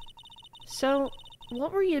tell. So,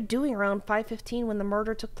 what were you doing around 5:15 when the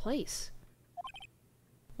murder took place?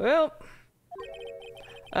 Well,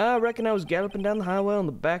 I reckon I was galloping down the highway on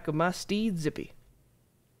the back of my steed, Zippy.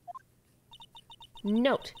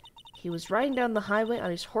 Note, he was riding down the highway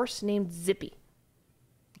on his horse named Zippy.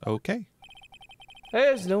 Okay.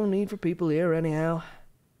 There's no need for people here anyhow.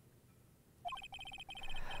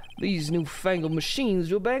 These newfangled machines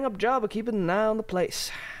do a bang-up job of keeping an eye on the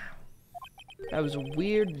place. That was a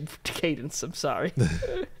weird cadence, I'm sorry.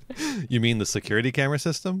 You mean the security camera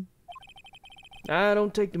system? I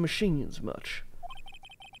don't take the machines much.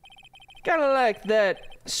 Kinda like that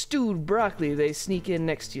stewed broccoli they sneak in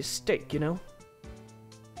next to your steak, you know?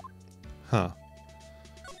 Huh.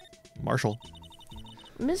 Marshall.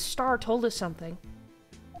 Miss Starr told us something.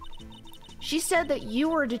 She said that you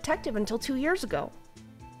were a detective until 2 years ago.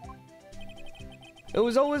 It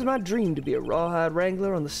was always my dream to be a rawhide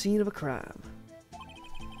wrangler on the scene of a crime.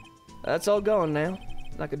 That's all gone now,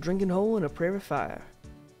 like a drinking hole in a prairie fire.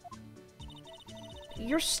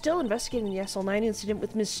 You're still investigating the SL9 incident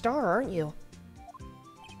with Miss Starr, aren't you?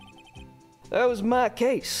 That was my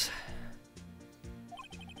case.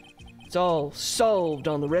 It's all solved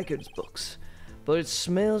on the records books, but it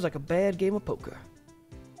smells like a bad game of poker.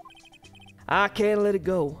 I can't let it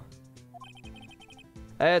go.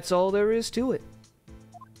 That's all there is to it.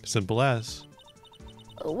 Simple as.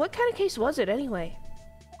 What kind of case was it, anyway?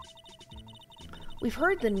 We've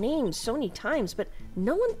heard the name so many times, but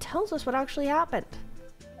no one tells us what actually happened.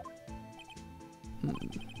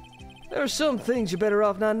 There are some things you're better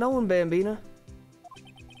off not knowing, Bambina.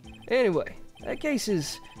 Anyway, that case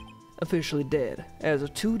is officially dead as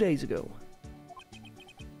of 2 days ago.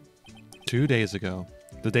 2 days ago.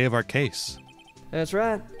 The day of our case. That's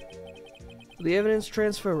right. The evidence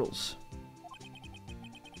transferals.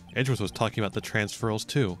 Edgeworth was talking about the transferals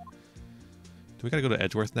too. Do we gotta go to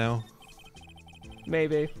Edgeworth now?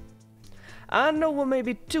 Maybe. I know what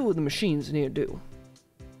maybe 2 of the machines in here do.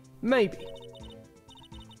 Maybe.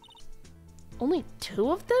 Only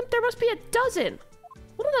 2 of them? There must be a dozen!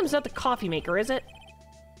 One of them's not the coffee maker, is it?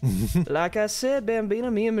 Like I said,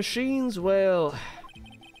 Bambina, me and machines, well...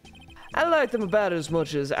 I like them about as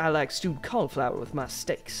much as I like stewed cauliflower with my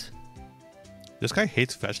steaks. This guy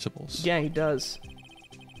hates vegetables. Yeah, he does.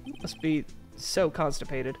 Must be so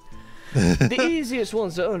constipated. The easiest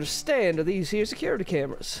ones to understand are these here security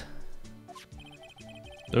cameras.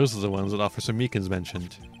 Those are the ones that Officer Meekins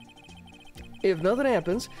mentioned. If nothing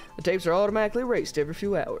happens, the tapes are automatically erased every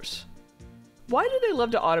few hours. Why do they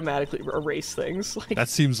love to automatically erase things? Like, That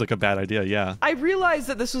seems like a bad idea, yeah. I realized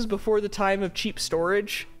that this was before the time of cheap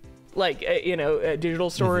storage, like, digital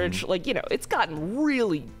storage. Like, it's gotten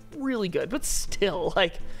really, really good, but still,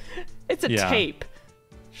 like, it's a tape.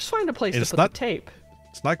 Just find a place to put the tape.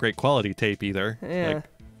 It's not great quality tape either. Yeah. Like,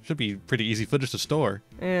 should be pretty easy footage to store.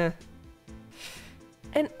 Yeah.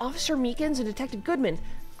 And Officer Meekins and Detective Goodman,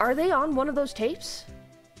 are they on one of those tapes?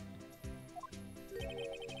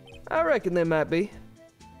 I reckon they might be.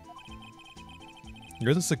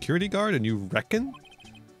 You're the security guard and you reckon?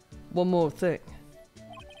 One more thing.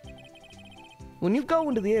 When you go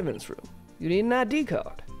into the evidence room, you need an ID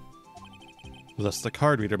card. Well, that's the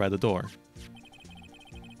card reader by the door.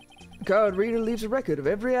 The card reader leaves a record of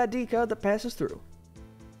every ID card that passes through.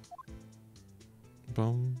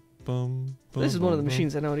 Boom, boom, boom. This is one of the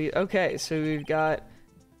machines I know to use. Okay, so we've got...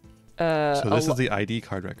 so this is the ID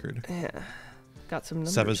card record. Yeah. Got some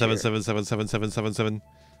numbers 777777777.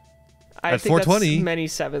 I At think 420. That's many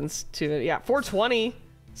sevens to it. Yeah, 420.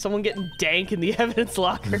 Someone getting dank in the evidence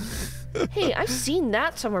locker. Hey, I've seen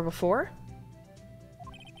that somewhere before.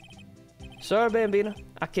 Sorry, Bambina.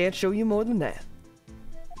 I can't show you more than that.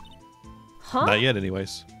 Huh? Not yet,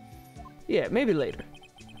 anyways. Yeah, maybe later.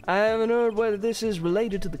 I haven't heard whether this is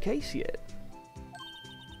related to the case yet.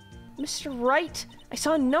 Mr. Wright, I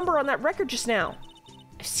saw a number on that record just now.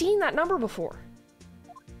 I've seen that number before.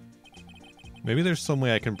 Maybe there's some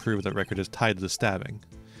way I can prove that record is tied to the stabbing.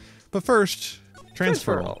 But first,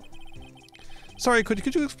 transferal. Sorry,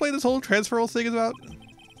 could you explain this whole transferal thing about?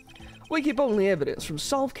 We keep only evidence from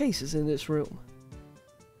solved cases in this room.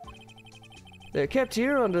 They're kept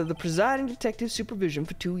here under the presiding detective's supervision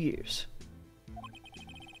for 2 years.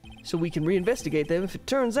 So we can reinvestigate them if it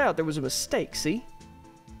turns out there was a mistake, see?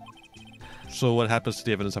 So what happens to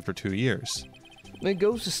the evidence after 2 years? It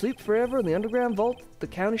goes to sleep forever in the underground vault of the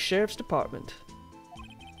county sheriff's department.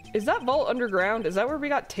 Is that vault underground? Is that where we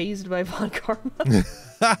got tased by Von Karma?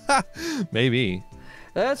 Maybe.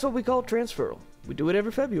 That's what we call transferal. We do it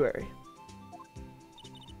every February.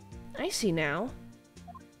 I see now.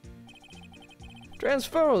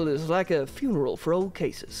 Transferal is like a funeral for old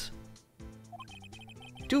cases.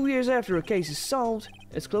 2 years after a case is solved,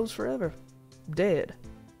 it's closed forever. Dead.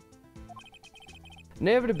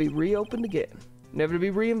 Never to be reopened again. Never to be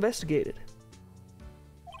reinvestigated.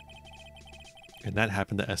 And that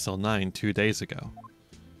happened to SL9 2 days ago.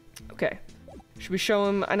 Okay. Should we show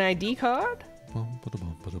him an ID card?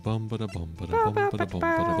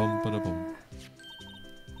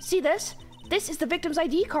 See this? This is the victim's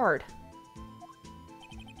ID card.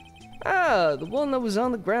 Ah, the one that was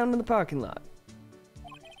on the ground in the parking lot.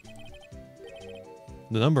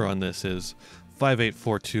 The number on this is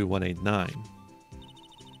 5842189.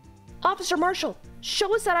 Officer Marshall,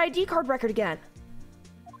 show us that ID card record again.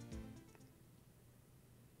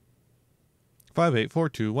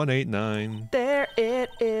 5842189. There it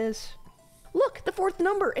is. Look, the fourth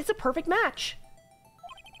number. It's a perfect match.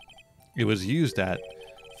 It was used at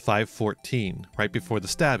 5:14, right before the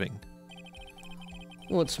stabbing.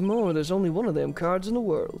 What's more, there's only one of them cards in the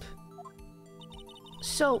world.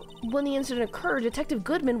 So, when the incident occurred, Detective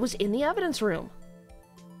Goodman was in the evidence room.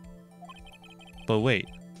 But wait,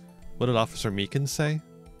 what did Officer Meekins say?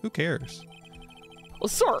 Who cares? Well,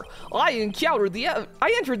 sir, I entered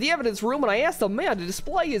the evidence room and I asked the man to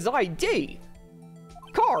display his ID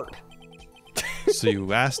card. So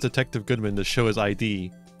you asked Detective Goodman to show his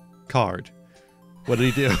ID card. What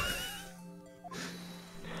did he do?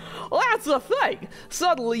 Well, that's the thing.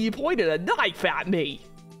 Suddenly he pointed a knife at me.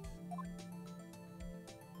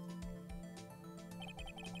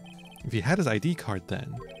 If he had his ID card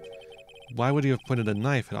then, why would he have pointed a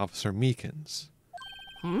knife at Officer Meekins?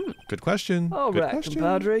 Good question. All Good right, question.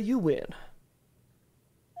 compadre, you win.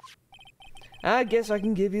 I guess I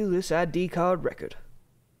can give you this ID card record.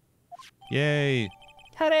 Yay.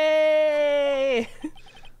 Hooray!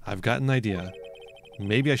 I've got an idea.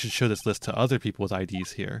 Maybe I should show this list to other people with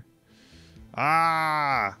IDs here.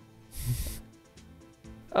 Ah!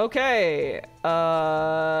 Okay.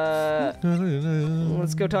 Let's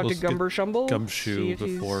go talk to Gumber Shumble. Gumshoe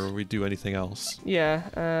before we do anything else.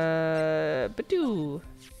 Yeah. Badoo.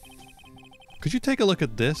 Could you take a look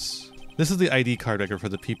at this? This is the ID card record for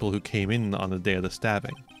the people who came in on the day of the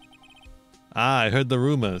stabbing. Ah, I heard the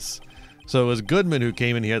rumors. So it was Goodman who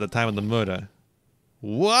came in here at the time of the murder.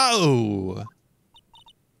 Whoa!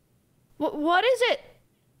 What is it?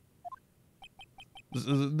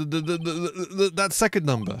 That second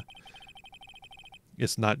number.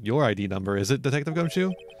 It's not your ID number, is it, Detective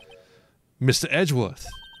Gumshoe? Mr. Edgeworth.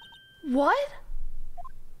 What?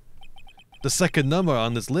 The second number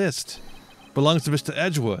on this list belongs to Mr.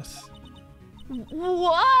 Edgeworth.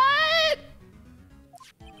 What?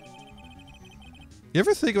 You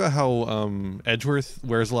ever think about how Edgeworth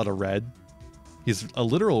wears a lot of red? He's a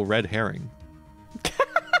literal red herring.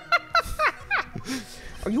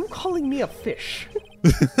 Are you calling me a fish?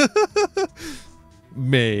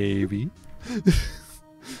 Maybe.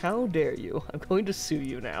 How dare you? I'm going to sue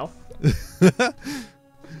you now.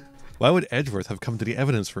 Why would Edgeworth have come to the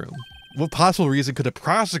evidence room? What possible reason could a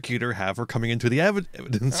prosecutor have for coming into the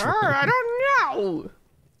evidence room? I don't know.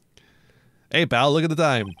 Hey, pal, look at the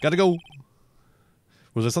time. Gotta go.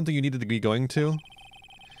 Was there something you needed to be going to?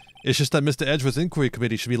 It's just that Mr. Edgeworth's inquiry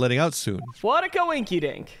committee should be letting out soon. What a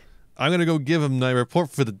coinky-dink. I'm gonna go give him my report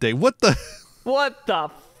for the day. What the? What the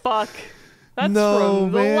fuck? That's No,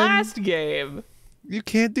 from the man. last game. You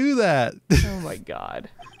can't do that. Oh my god.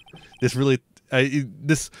 This really...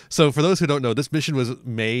 So for those who don't know, this mission was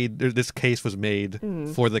made, or this case was made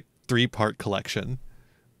for the 3-part collection.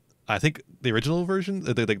 I think the original version,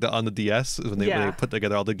 on the DS, is when they put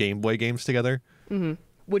together all the Game Boy games together. Mm-hmm.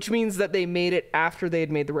 Which means that they made it after they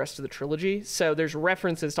had made the rest of the trilogy. So there's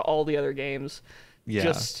references to all the other games. Yeah.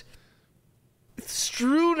 Just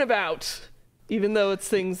strewn about, even though it's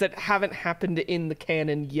things that haven't happened in the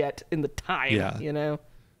canon yet in the time, you know?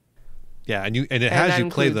 Yeah, and it has you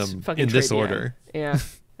play them in this order. Yeah,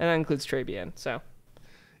 and that includes Trebian, so.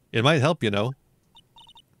 It might help, you know.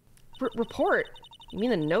 Report? You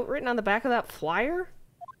mean the note written on the back of that flyer?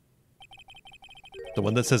 The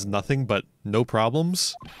one that says nothing but no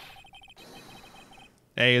problems?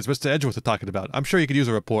 Hey, it's Mr. Edgeworth we're talking about. I'm sure you could use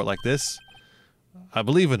a report like this. I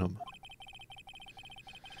believe in him.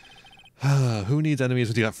 Who needs enemies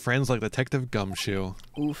when you got friends like Detective Gumshoe?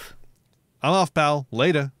 Oof. I'm off, pal.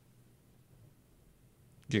 Later.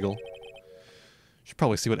 Giggle. Should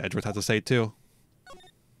probably see what Edgeworth has to say, too.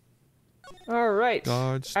 All right.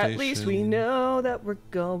 Guard station. At least we know that we're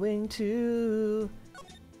going to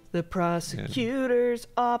the prosecutor's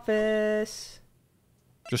office.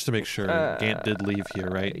 Just to make sure, Gant did leave here,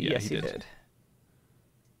 right? Yeah, yes, he did.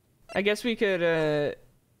 I guess we could, okay,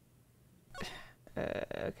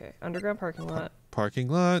 underground parking lot. Parking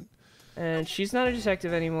lot. And she's not a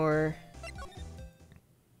detective anymore.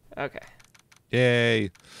 Okay. Yay.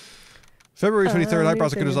 February 23rd, High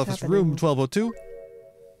Prosecutor's Office, room 1202.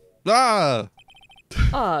 Ah!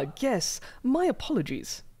 Yes. My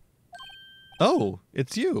apologies. Oh,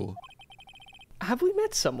 it's you. Have we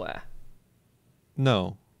met somewhere?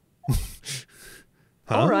 No. Huh?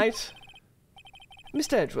 All right.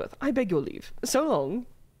 Mr. Edgeworth, I beg your leave. So long.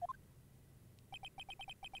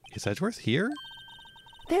 Is Edgeworth here?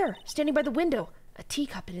 There, standing by the window, a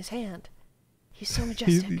teacup in his hand. He's so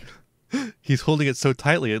majestic. He's holding it so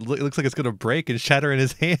tightly, it looks like it's going to break and shatter in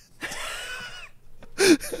his hand.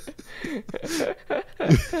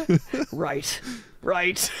 Right.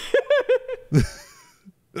 Right.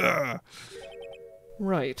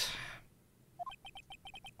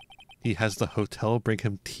 He has the hotel bring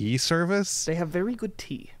him tea service? They have very good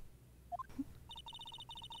tea.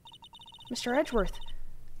 Mr. Edgeworth,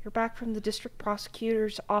 you're back from the district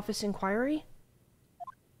prosecutor's office inquiry?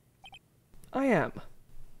 I am.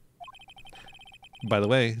 By the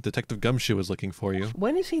way, Detective Gumshoe is looking for you.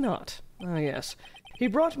 When is he not? Ah, yes. He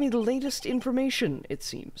brought me the latest information, it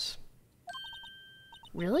seems.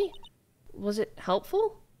 Really? Was it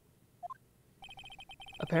helpful?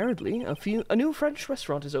 Apparently, a new French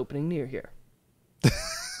restaurant is opening near here.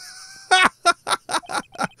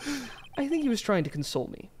 I think he was trying to console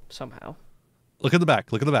me, somehow. Look at the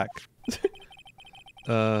back, look at the back.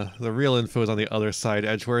 The real info is on the other side,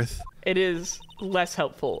 Edgeworth. It is less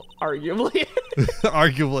helpful, arguably.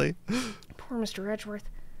 Arguably. Poor Mr. Edgeworth.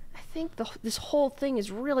 I think this whole thing is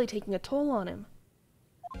really taking a toll on him.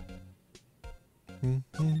 Bum,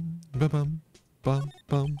 bum,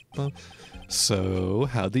 bum, bum. So,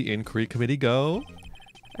 how'd the inquiry committee go?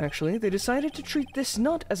 Actually, they decided to treat this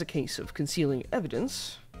not as a case of concealing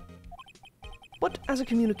evidence, but as a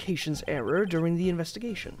communications error during the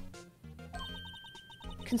investigation.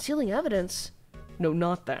 Concealing evidence? No,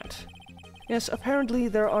 not that. Yes, apparently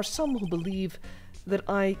there are some who believe that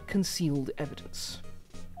I concealed evidence.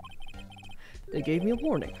 They gave me a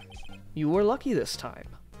warning. You were lucky this time.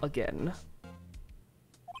 Again.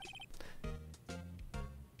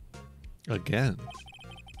 Again?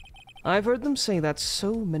 I've heard them say that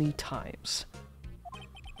so many times.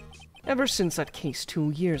 Ever since that case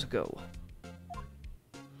 2 years ago.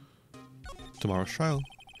 Tomorrow's trial.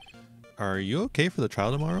 Are you okay for the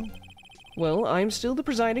trial tomorrow? Well, I'm still the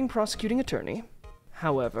presiding prosecuting attorney.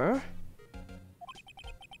 However,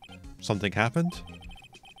 Something happened?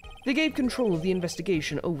 they gave control of the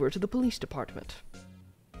investigation over to the police department.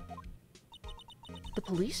 The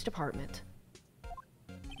police department.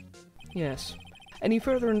 Yes. Any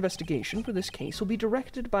further investigation for this case will be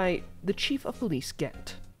directed by the Chief of Police,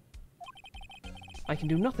 Gant. I can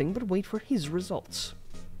do nothing but wait for his results.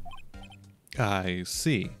 I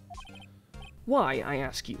see. Why, I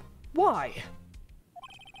ask you? Why?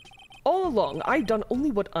 All along, I've done only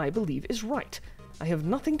what I believe is right. I have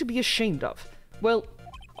nothing to be ashamed of. Well,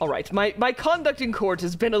 alright, my conduct in court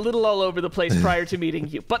has been a little all over the place prior to meeting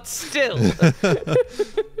you, but still.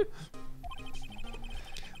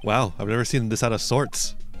 Wow, I've never seen this out of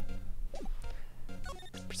sorts.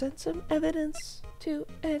 Present some evidence to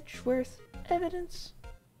Edgeworth. Evidence.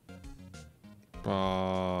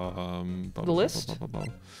 The list?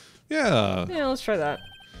 Yeah. Yeah, let's try that.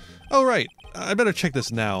 Oh, right. I better check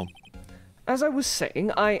this now. As I was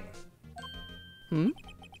saying,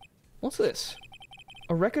 What's this?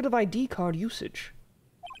 A record of ID card usage.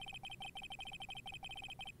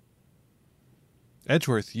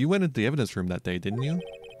 Edgeworth, you went into the evidence room that day, didn't you?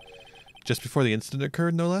 Just before the incident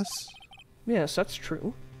occurred, no less? Yes, that's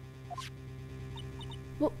true.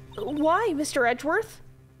 Well, why, Mr. Edgeworth?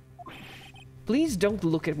 Please don't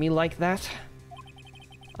look at me like that.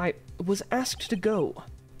 I was asked to go.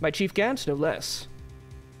 By Chief Gant, no less.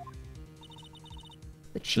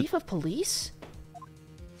 The chief of police?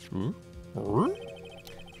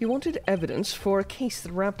 He wanted evidence for a case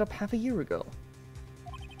that wrapped up half a year ago.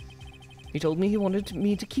 He told me he wanted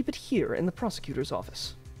me to keep it here in the prosecutor's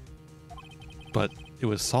office. But it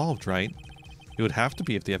was solved, right? It would have to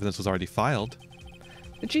be if the evidence was already filed.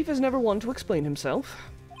 The chief is never one to explain himself.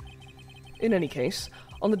 In any case,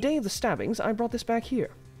 on the day of the stabbings, I brought this back here.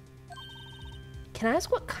 Can I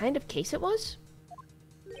ask what kind of case it was?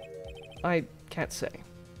 I can't say.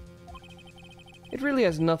 It really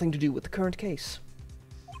has nothing to do with the current case.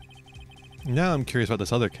 Now I'm curious about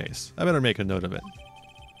this other case. I better make a note of it.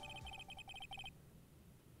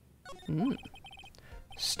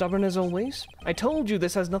 Stubborn as always. I told you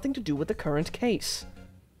this has nothing to do with the current case.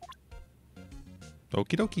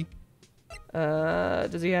 Okie dokie.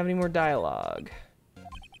 Does he have any more dialogue?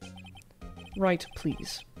 Wright,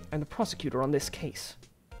 please. I'm the prosecutor on this case.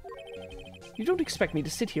 You don't expect me to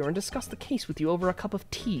sit here and discuss the case with you over a cup of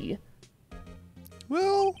tea?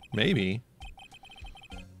 Well, maybe.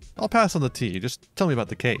 I'll pass on the tea. Just tell me about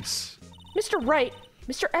the case. Mr. Wright,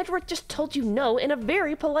 Mr. Edgeworth just told you no in a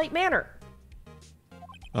very polite manner.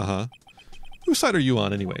 Uh-huh. Whose side are you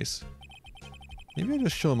on, anyways? Maybe I'll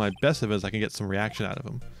just show him my best evidence I can get some reaction out of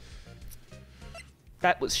him.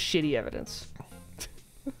 That was shitty evidence.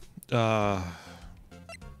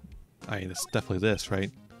 It's definitely this,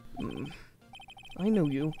 right? I know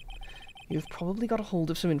you. You've probably got a hold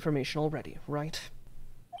of some information already, right?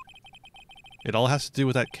 It all has to do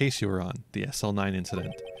with that case you were on, the SL9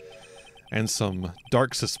 incident. And some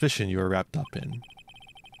dark suspicion you were wrapped up in.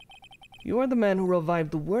 You are the man who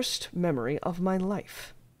revived the worst memory of my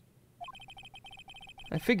life.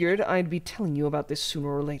 I figured I'd be telling you about this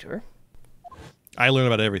sooner or later. I learn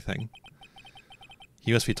about everything.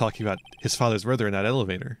 He must be talking about his father's murder in that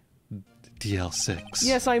elevator. DL6.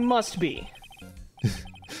 Yes, I must be.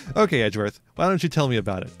 Okay, Edgeworth, why don't you tell me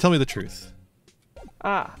about it? Tell me the truth.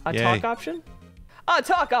 A Yay. talk option? A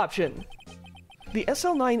talk option! The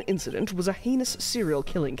SL9 incident was a heinous serial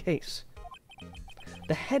killing case.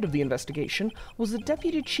 The head of the investigation was the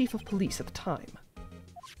deputy chief of police at the time,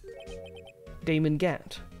 Damon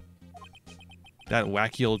Gant. That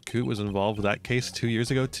wacky old coot was involved with that case 2 years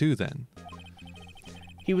ago too, then.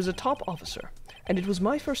 He was a top officer, and it was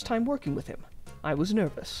my first time working with him. I was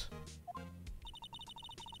nervous.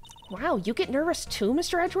 Wow, you get nervous too,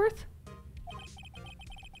 Mr. Edgeworth?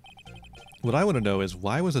 What I want to know is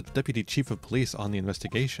why was the deputy chief of police on the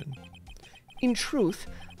investigation? In truth,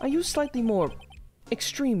 I used slightly more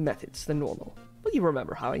extreme methods than normal. But you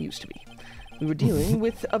remember how I used to be. We were dealing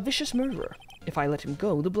with a vicious murderer. If I let him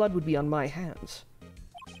go, the blood would be on my hands.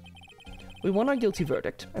 We won our guilty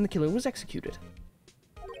verdict, and the killer was executed.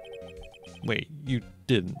 Wait, you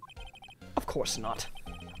didn't? Of course not.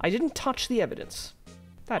 I didn't touch the evidence.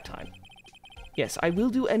 That time. Yes, I will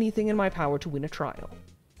do anything in my power to win a trial.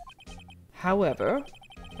 However,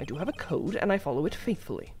 I do have a code, and I follow it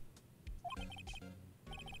faithfully.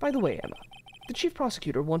 By the way, Emma, the chief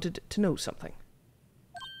prosecutor wanted to know something.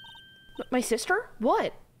 My sister?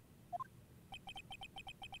 What?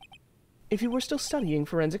 If you were still studying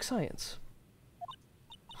forensic science.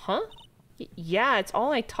 Huh? Yeah, it's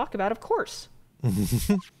all I talk about, of course.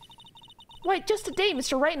 Why, just today,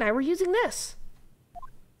 Mr. Wright and I were using this.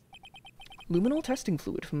 Luminol testing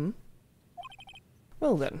fluid,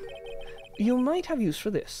 Well then, you might have use for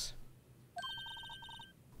this.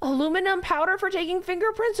 Aluminum powder for taking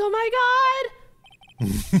fingerprints? Oh my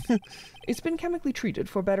god! It's been chemically treated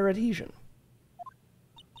for better adhesion.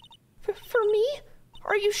 For me?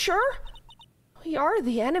 Are you sure? We are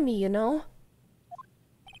the enemy, you know.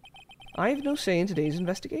 I have no say in today's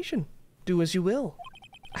investigation. Do as you will.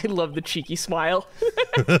 I love the cheeky smile.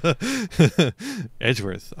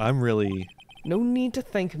 Edgeworth, I'm really... No need to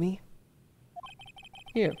thank me.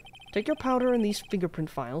 Here, take your powder and these fingerprint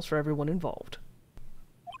files for everyone involved.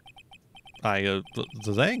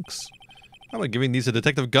 Thanks. How about giving these to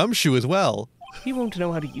Detective Gumshoe as well? He won't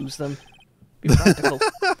know how to use them. Be practical.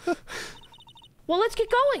 Well, let's get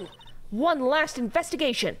going. One last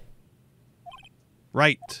investigation.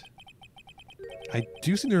 Right. I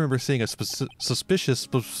do seem to remember seeing a suspicious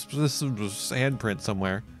handprint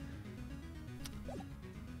somewhere.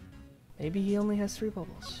 Maybe he only has 3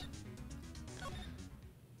 bubbles.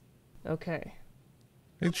 Okay.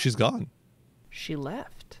 Hey, she's gone. She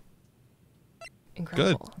left.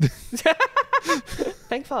 Incredible. Good.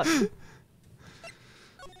 Thank fuck.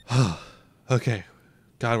 Okay.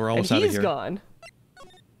 God, we're almost out of And here. he's gone.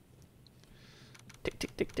 Tick,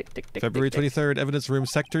 tick, tick, tick, tick, tick. February tick, tick. 23rd, evidence room,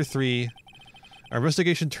 sector 3. Our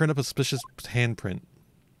investigation turned up a suspicious handprint.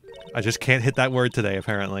 I just can't hit that word today,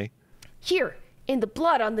 apparently. Here, in the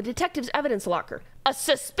blood on the detective's evidence locker. A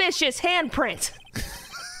suspicious handprint.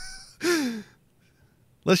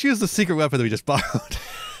 Let's use the secret weapon that we just borrowed.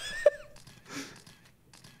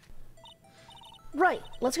 Right,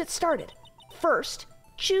 let's get started. First,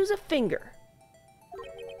 choose a finger.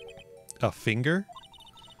 A finger?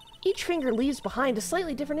 Each finger leaves behind a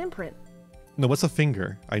slightly different imprint. No, what's a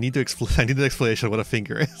finger? I need an explanation of what a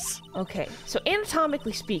finger is. Okay, so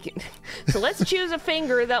anatomically speaking, so let's choose a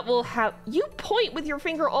finger that will have... You point with your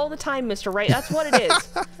finger all the time, Mr. Wright. That's what it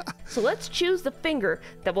is. So let's choose the finger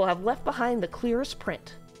that will have left behind the clearest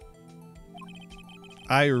print.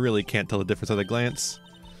 I really can't tell the difference at a glance.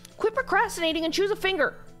 Quit procrastinating and choose a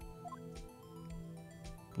finger.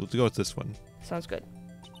 Let's go with this one. Sounds good.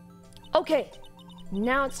 Okay,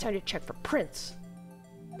 now it's time to check for prints.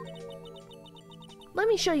 Let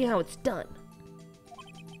me show you how it's done.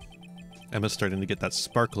 Emma's starting to get that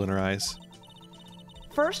sparkle in her eyes.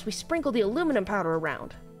 First, we sprinkle the aluminum powder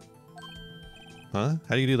around. Huh?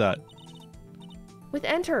 How do you do that? With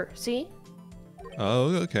enter, see?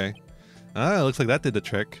 Oh, okay. Ah, looks like that did the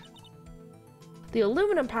trick. The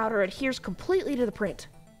aluminum powder adheres completely to the print.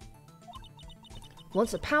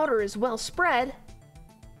 Once the powder is well spread,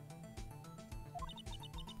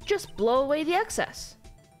 just blow away the excess.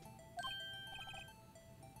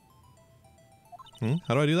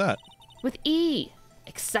 How do I do that? With E.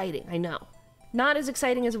 Exciting, I know. Not as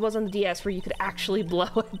exciting as it was on the DS where you could actually blow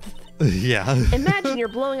it. Yeah. Imagine you're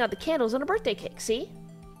blowing out the candles on a birthday cake, see?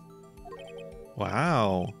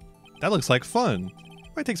 Wow. That looks like fun.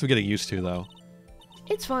 Might take some getting used to, though.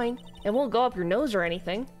 It's fine. It won't go up your nose or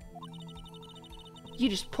anything. You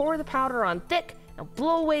just pour the powder on thick and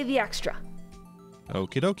blow away the extra.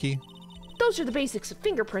 Okie dokie. Those are the basics of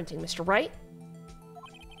fingerprinting, Mr. Wright.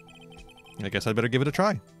 I guess I'd better give it a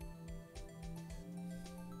try.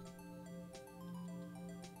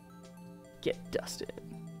 Get dusted.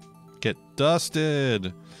 Get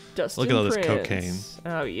dusted. Dusted Look at all this prints. cocaine.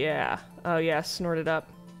 Oh yeah. Oh yeah, snort it up.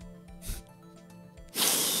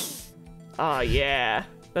 Oh yeah.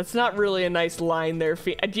 That's not really a nice line there.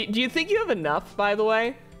 Do you think you have enough, by the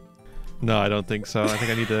way? No, I don't think so. I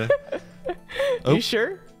think I need to... Oh. You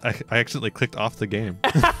sure? I accidentally clicked off the game.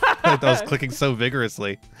 I was clicking so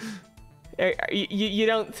vigorously. You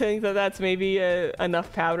don't think that that's maybe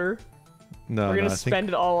enough powder? No, We're gonna I spend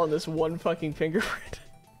it all on this one fucking fingerprint.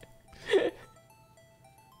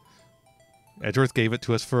 Edgeworth gave it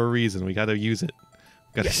to us for a reason. We got to use it.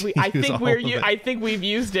 I think we've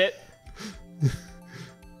used it.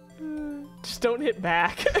 Just don't hit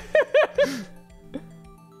back.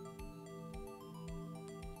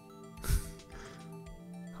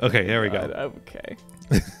 Okay, there we go. Okay.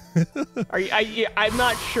 I'm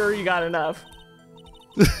not sure you got enough.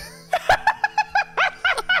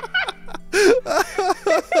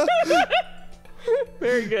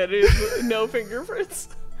 Very good. No fingerprints.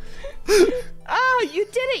 Ah, you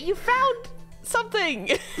did it! You found something!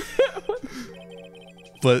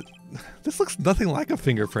 But this looks nothing like a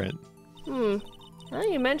fingerprint. Now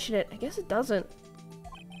you mention it, I guess it doesn't.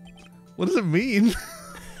 What does it mean?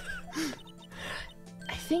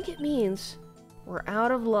 I think it means we're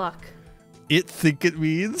out of luck. It think it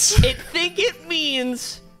means? It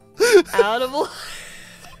means out of luck.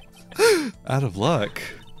 Out of luck.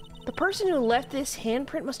 The person who left this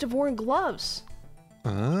handprint must have worn gloves.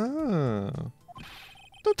 Oh.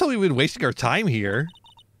 Don't tell me we've been wasting our time here.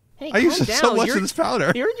 Hey, I used calm so down. much of this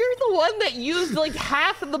powder. You're the one that used like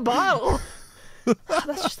half of the bottle.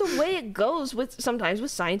 That's just the way it goes sometimes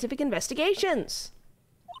with scientific investigations.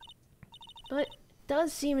 But it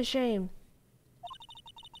does seem a shame.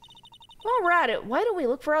 While we're at it, why don't we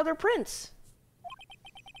look for other prints?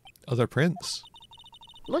 Other prints?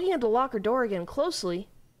 Looking at the locker door again closely,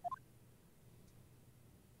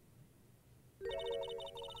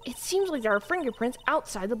 it seems like there are fingerprints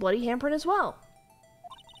outside the bloody handprint as well.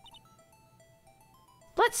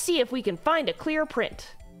 Let's see if we can find a clear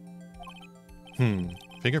print.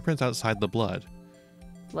 Fingerprints outside the blood.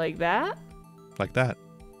 Like that? Like that.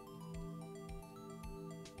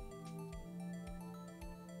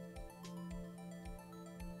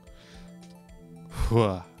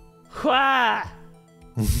 Whoa. Wah!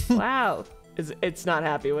 Wow. It's not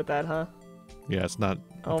happy with that, huh? Yeah, it's not.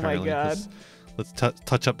 Oh my god. Let's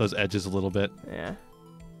touch up those edges a little bit. Yeah.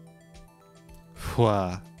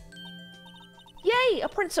 Whoa. Yay! A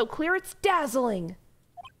print so clear it's dazzling!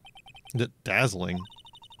 Dazzling?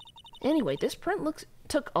 Anyway, this print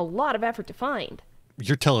took a lot of effort to find.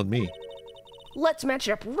 You're telling me. Let's match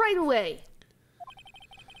it up right away!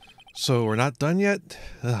 So we're not done yet?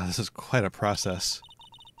 Ugh, this is quite a process.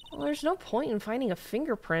 Well, there's no point in finding a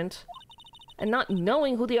fingerprint and not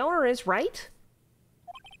knowing who the owner is, right?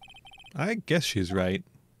 I guess she's right.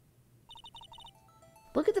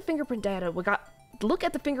 Look at the fingerprint data we got. Look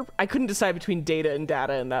at the I couldn't decide between data and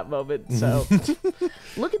data in that moment, so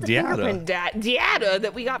look at the fingerprint data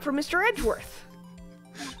that we got from Mr. Edgeworth.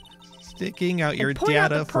 Sticking out your point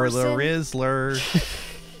out data the for the person. Rizzler.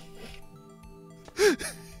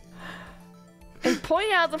 And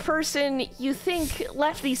point out the person you think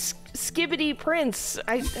left these skibbity prints.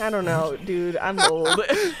 I don't know, dude. I'm old.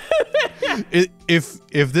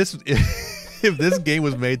 If this game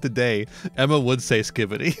was made today, Emma would say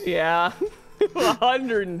Skibbity. Yeah,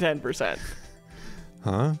 110%. Huh?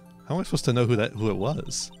 How am I supposed to know who it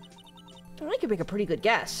was? I could make a pretty good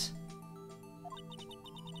guess.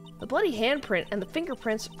 The bloody handprint and the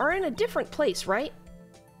fingerprints are in a different place, right?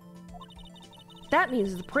 That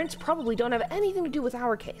means the prints probably don't have anything to do with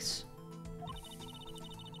our case.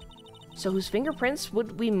 So whose fingerprints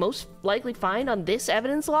would we most likely find on this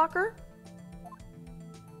evidence locker?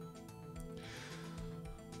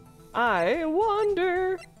 I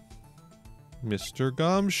wonder. Mr.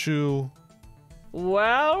 Gumshoe.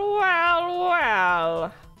 Well, well,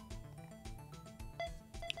 well.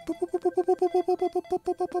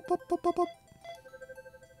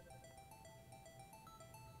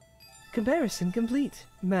 Comparison complete.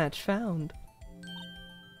 Match found.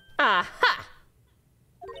 Aha!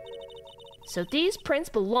 So these prints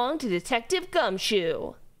belong to Detective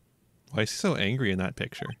Gumshoe. Why is he so angry in that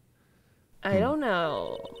picture? I don't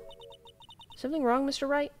know. Something wrong, Mr.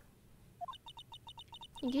 Wright?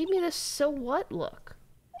 You gave me this so what look.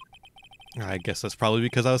 I guess that's probably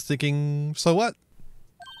because I was thinking, so what?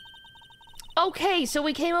 Okay, so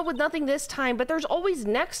we came up with nothing this time, but there's always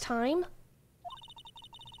next time.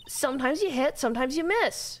 Sometimes you hit, sometimes you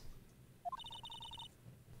miss.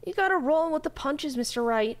 You gotta roll with the punches, Mr.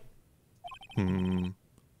 Wright.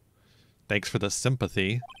 Thanks for the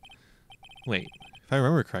sympathy. Wait, if I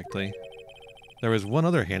remember correctly, there was one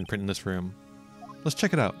other handprint in this room. Let's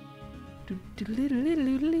check it out.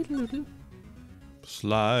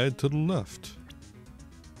 Slide to the left.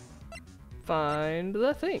 Find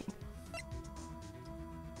the thing.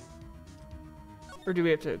 Or do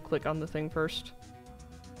we have to click on the thing first?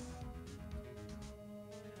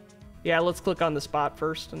 Yeah, let's click on the spot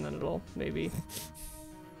first, and then it'll maybe.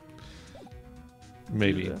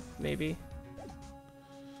 Maybe. Maybe.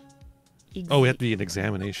 Oh, we have to be an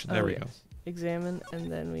examination. There we go. Examine,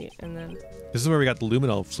 and then This is where we got the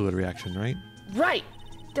luminol fluid reaction, right? Right!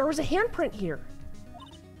 There was a handprint here.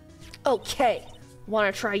 Okay,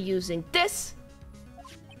 wanna try using this?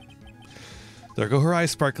 There go her eyes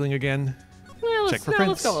sparkling again. Yeah, Check for let's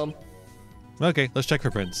prints. go home. Okay, let's check for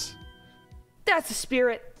prints. That's the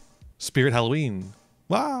spirit. Spirit Halloween.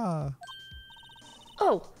 Wah!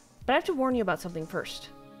 Oh, but I have to warn you about something first.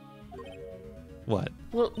 What?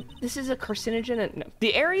 Well, this is a carcinogen and no.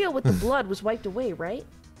 The area with the blood was wiped away, right?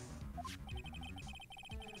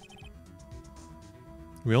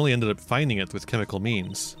 We only ended up finding it with chemical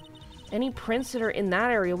means. Any prints that are in that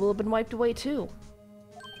area will have been wiped away too.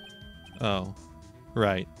 Oh,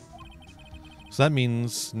 right. So that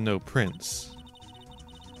means no prints.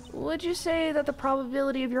 Would you say that the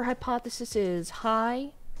probability of your hypothesis is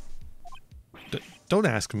high? Don't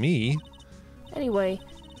ask me. Anyway,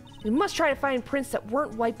 We must try to find prints that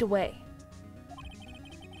weren't wiped away.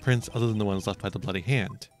 Prints other than the ones left by the bloody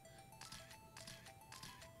hand.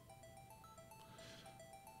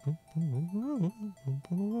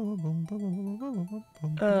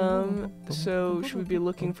 So should we be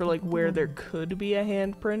looking for like where there could be a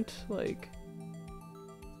handprint? Like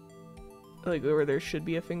where there should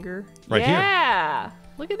be a finger? Right here. Yeah!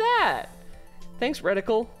 Look at that! Thanks,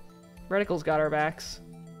 Reticle. Reticle's got our backs.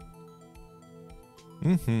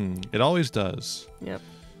 Mm-hmm. It always does. Yep.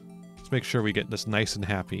 Let's make sure we get this nice and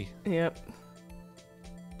happy. Yep.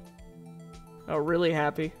 Oh, really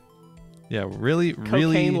happy. Yeah, really,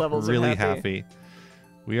 Cocaine levels are really happy. happy.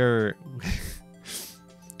 We are...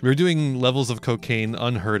 We're doing levels of cocaine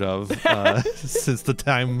unheard of since the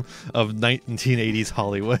time of 1980s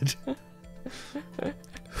Hollywood.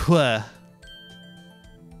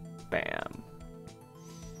 Bam.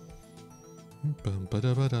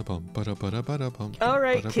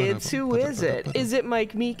 Alright, kids, who is it? Is it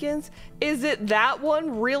Mike Meekins? Is it that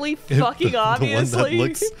one really fucking obviously? The one that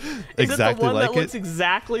looks exactly like like that looks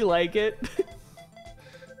exactly like it?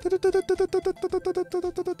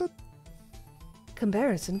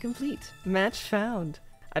 Comparison complete. Match found.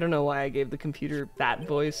 I don't know why I gave the computer that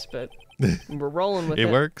voice, but we're rolling with it.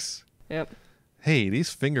 It works. Yep. Hey,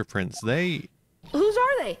 these fingerprints, they... Whose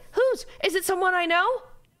are they? Whose? Is it someone I know?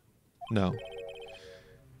 No.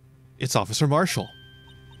 It's Officer Marshall.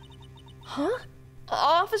 Huh?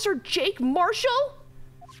 Officer Jake Marshall?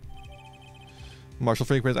 Marshall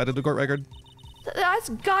fingerprints added to court record. That's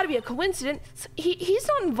gotta be a coincidence. He's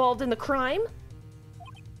not involved in the crime.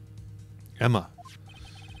 Emma,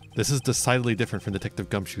 this is decidedly different from Detective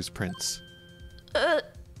Gumshoe's prints. The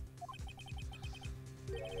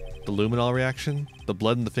luminol reaction, the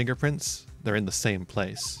blood and the fingerprints, they're in the same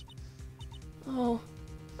place. Oh.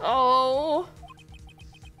 Oh.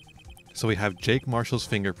 So we have Jake Marshall's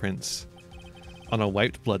fingerprints on a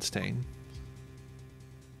wiped bloodstain.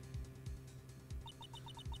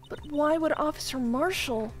 But why would Officer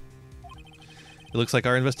Marshall? It looks like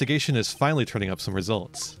our investigation is finally turning up some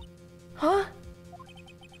results. Huh?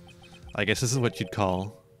 I guess this is what you'd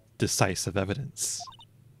call decisive evidence.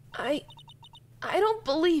 I don't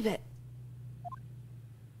believe it.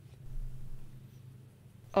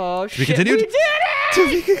 Oh shit! continued? We did it!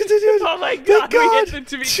 We continued! Oh my god! We hit the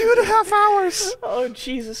to be 2.5 hours! Oh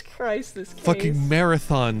Jesus Christ! This case. Fucking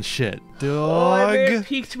marathon shit, Oh, I may dog. have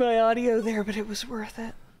peaked my audio there, but it was worth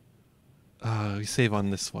it. We save on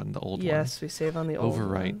this one, the old one. Yes, we save on the old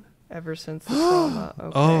Overwrite. one. Ever since the trauma.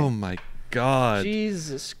 Okay. Oh my god.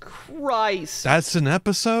 Jesus Christ! That's an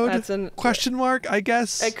episode? That's an question mark, I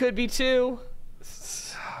guess. It could be 2.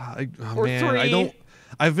 Or Man, 3. I don't.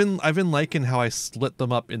 I've been liking how I split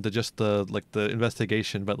them up into just the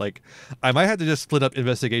investigation, but like I might have to just split up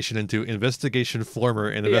investigation into investigation former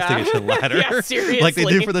and investigation latter. Yeah, seriously. Like they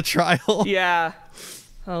do for the trial. Yeah.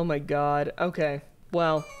 Oh my god. Okay.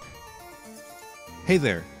 Well. Hey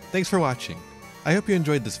there. Thanks for watching. I hope you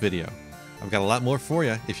enjoyed this video. I've got a lot more for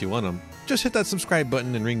you if you want them. Just hit that subscribe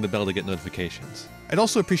button and ring the bell to get notifications. I'd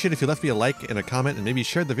also appreciate if you left me a like and a comment and maybe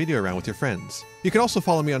shared the video around with your friends. You can also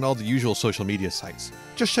follow me on all the usual social media sites.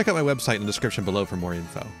 Just check out my website in the description below for more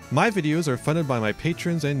info. My videos are funded by my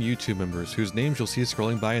patrons and YouTube members whose names you'll see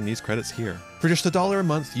scrolling by in these credits here. For just $1 a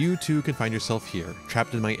month, you too can find yourself here,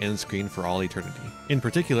 trapped in my end screen for all eternity. In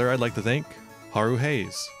particular, I'd like to thank Haru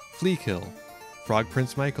Hayes, Fleakill, Frog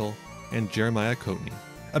Prince Michael, and Jeremiah Coatney.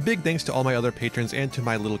 A big thanks to all my other patrons and to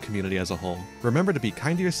my little community as a whole. Remember to be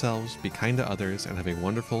kind to yourselves, be kind to others, and have a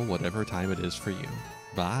wonderful whatever time it is for you.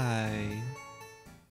 Bye.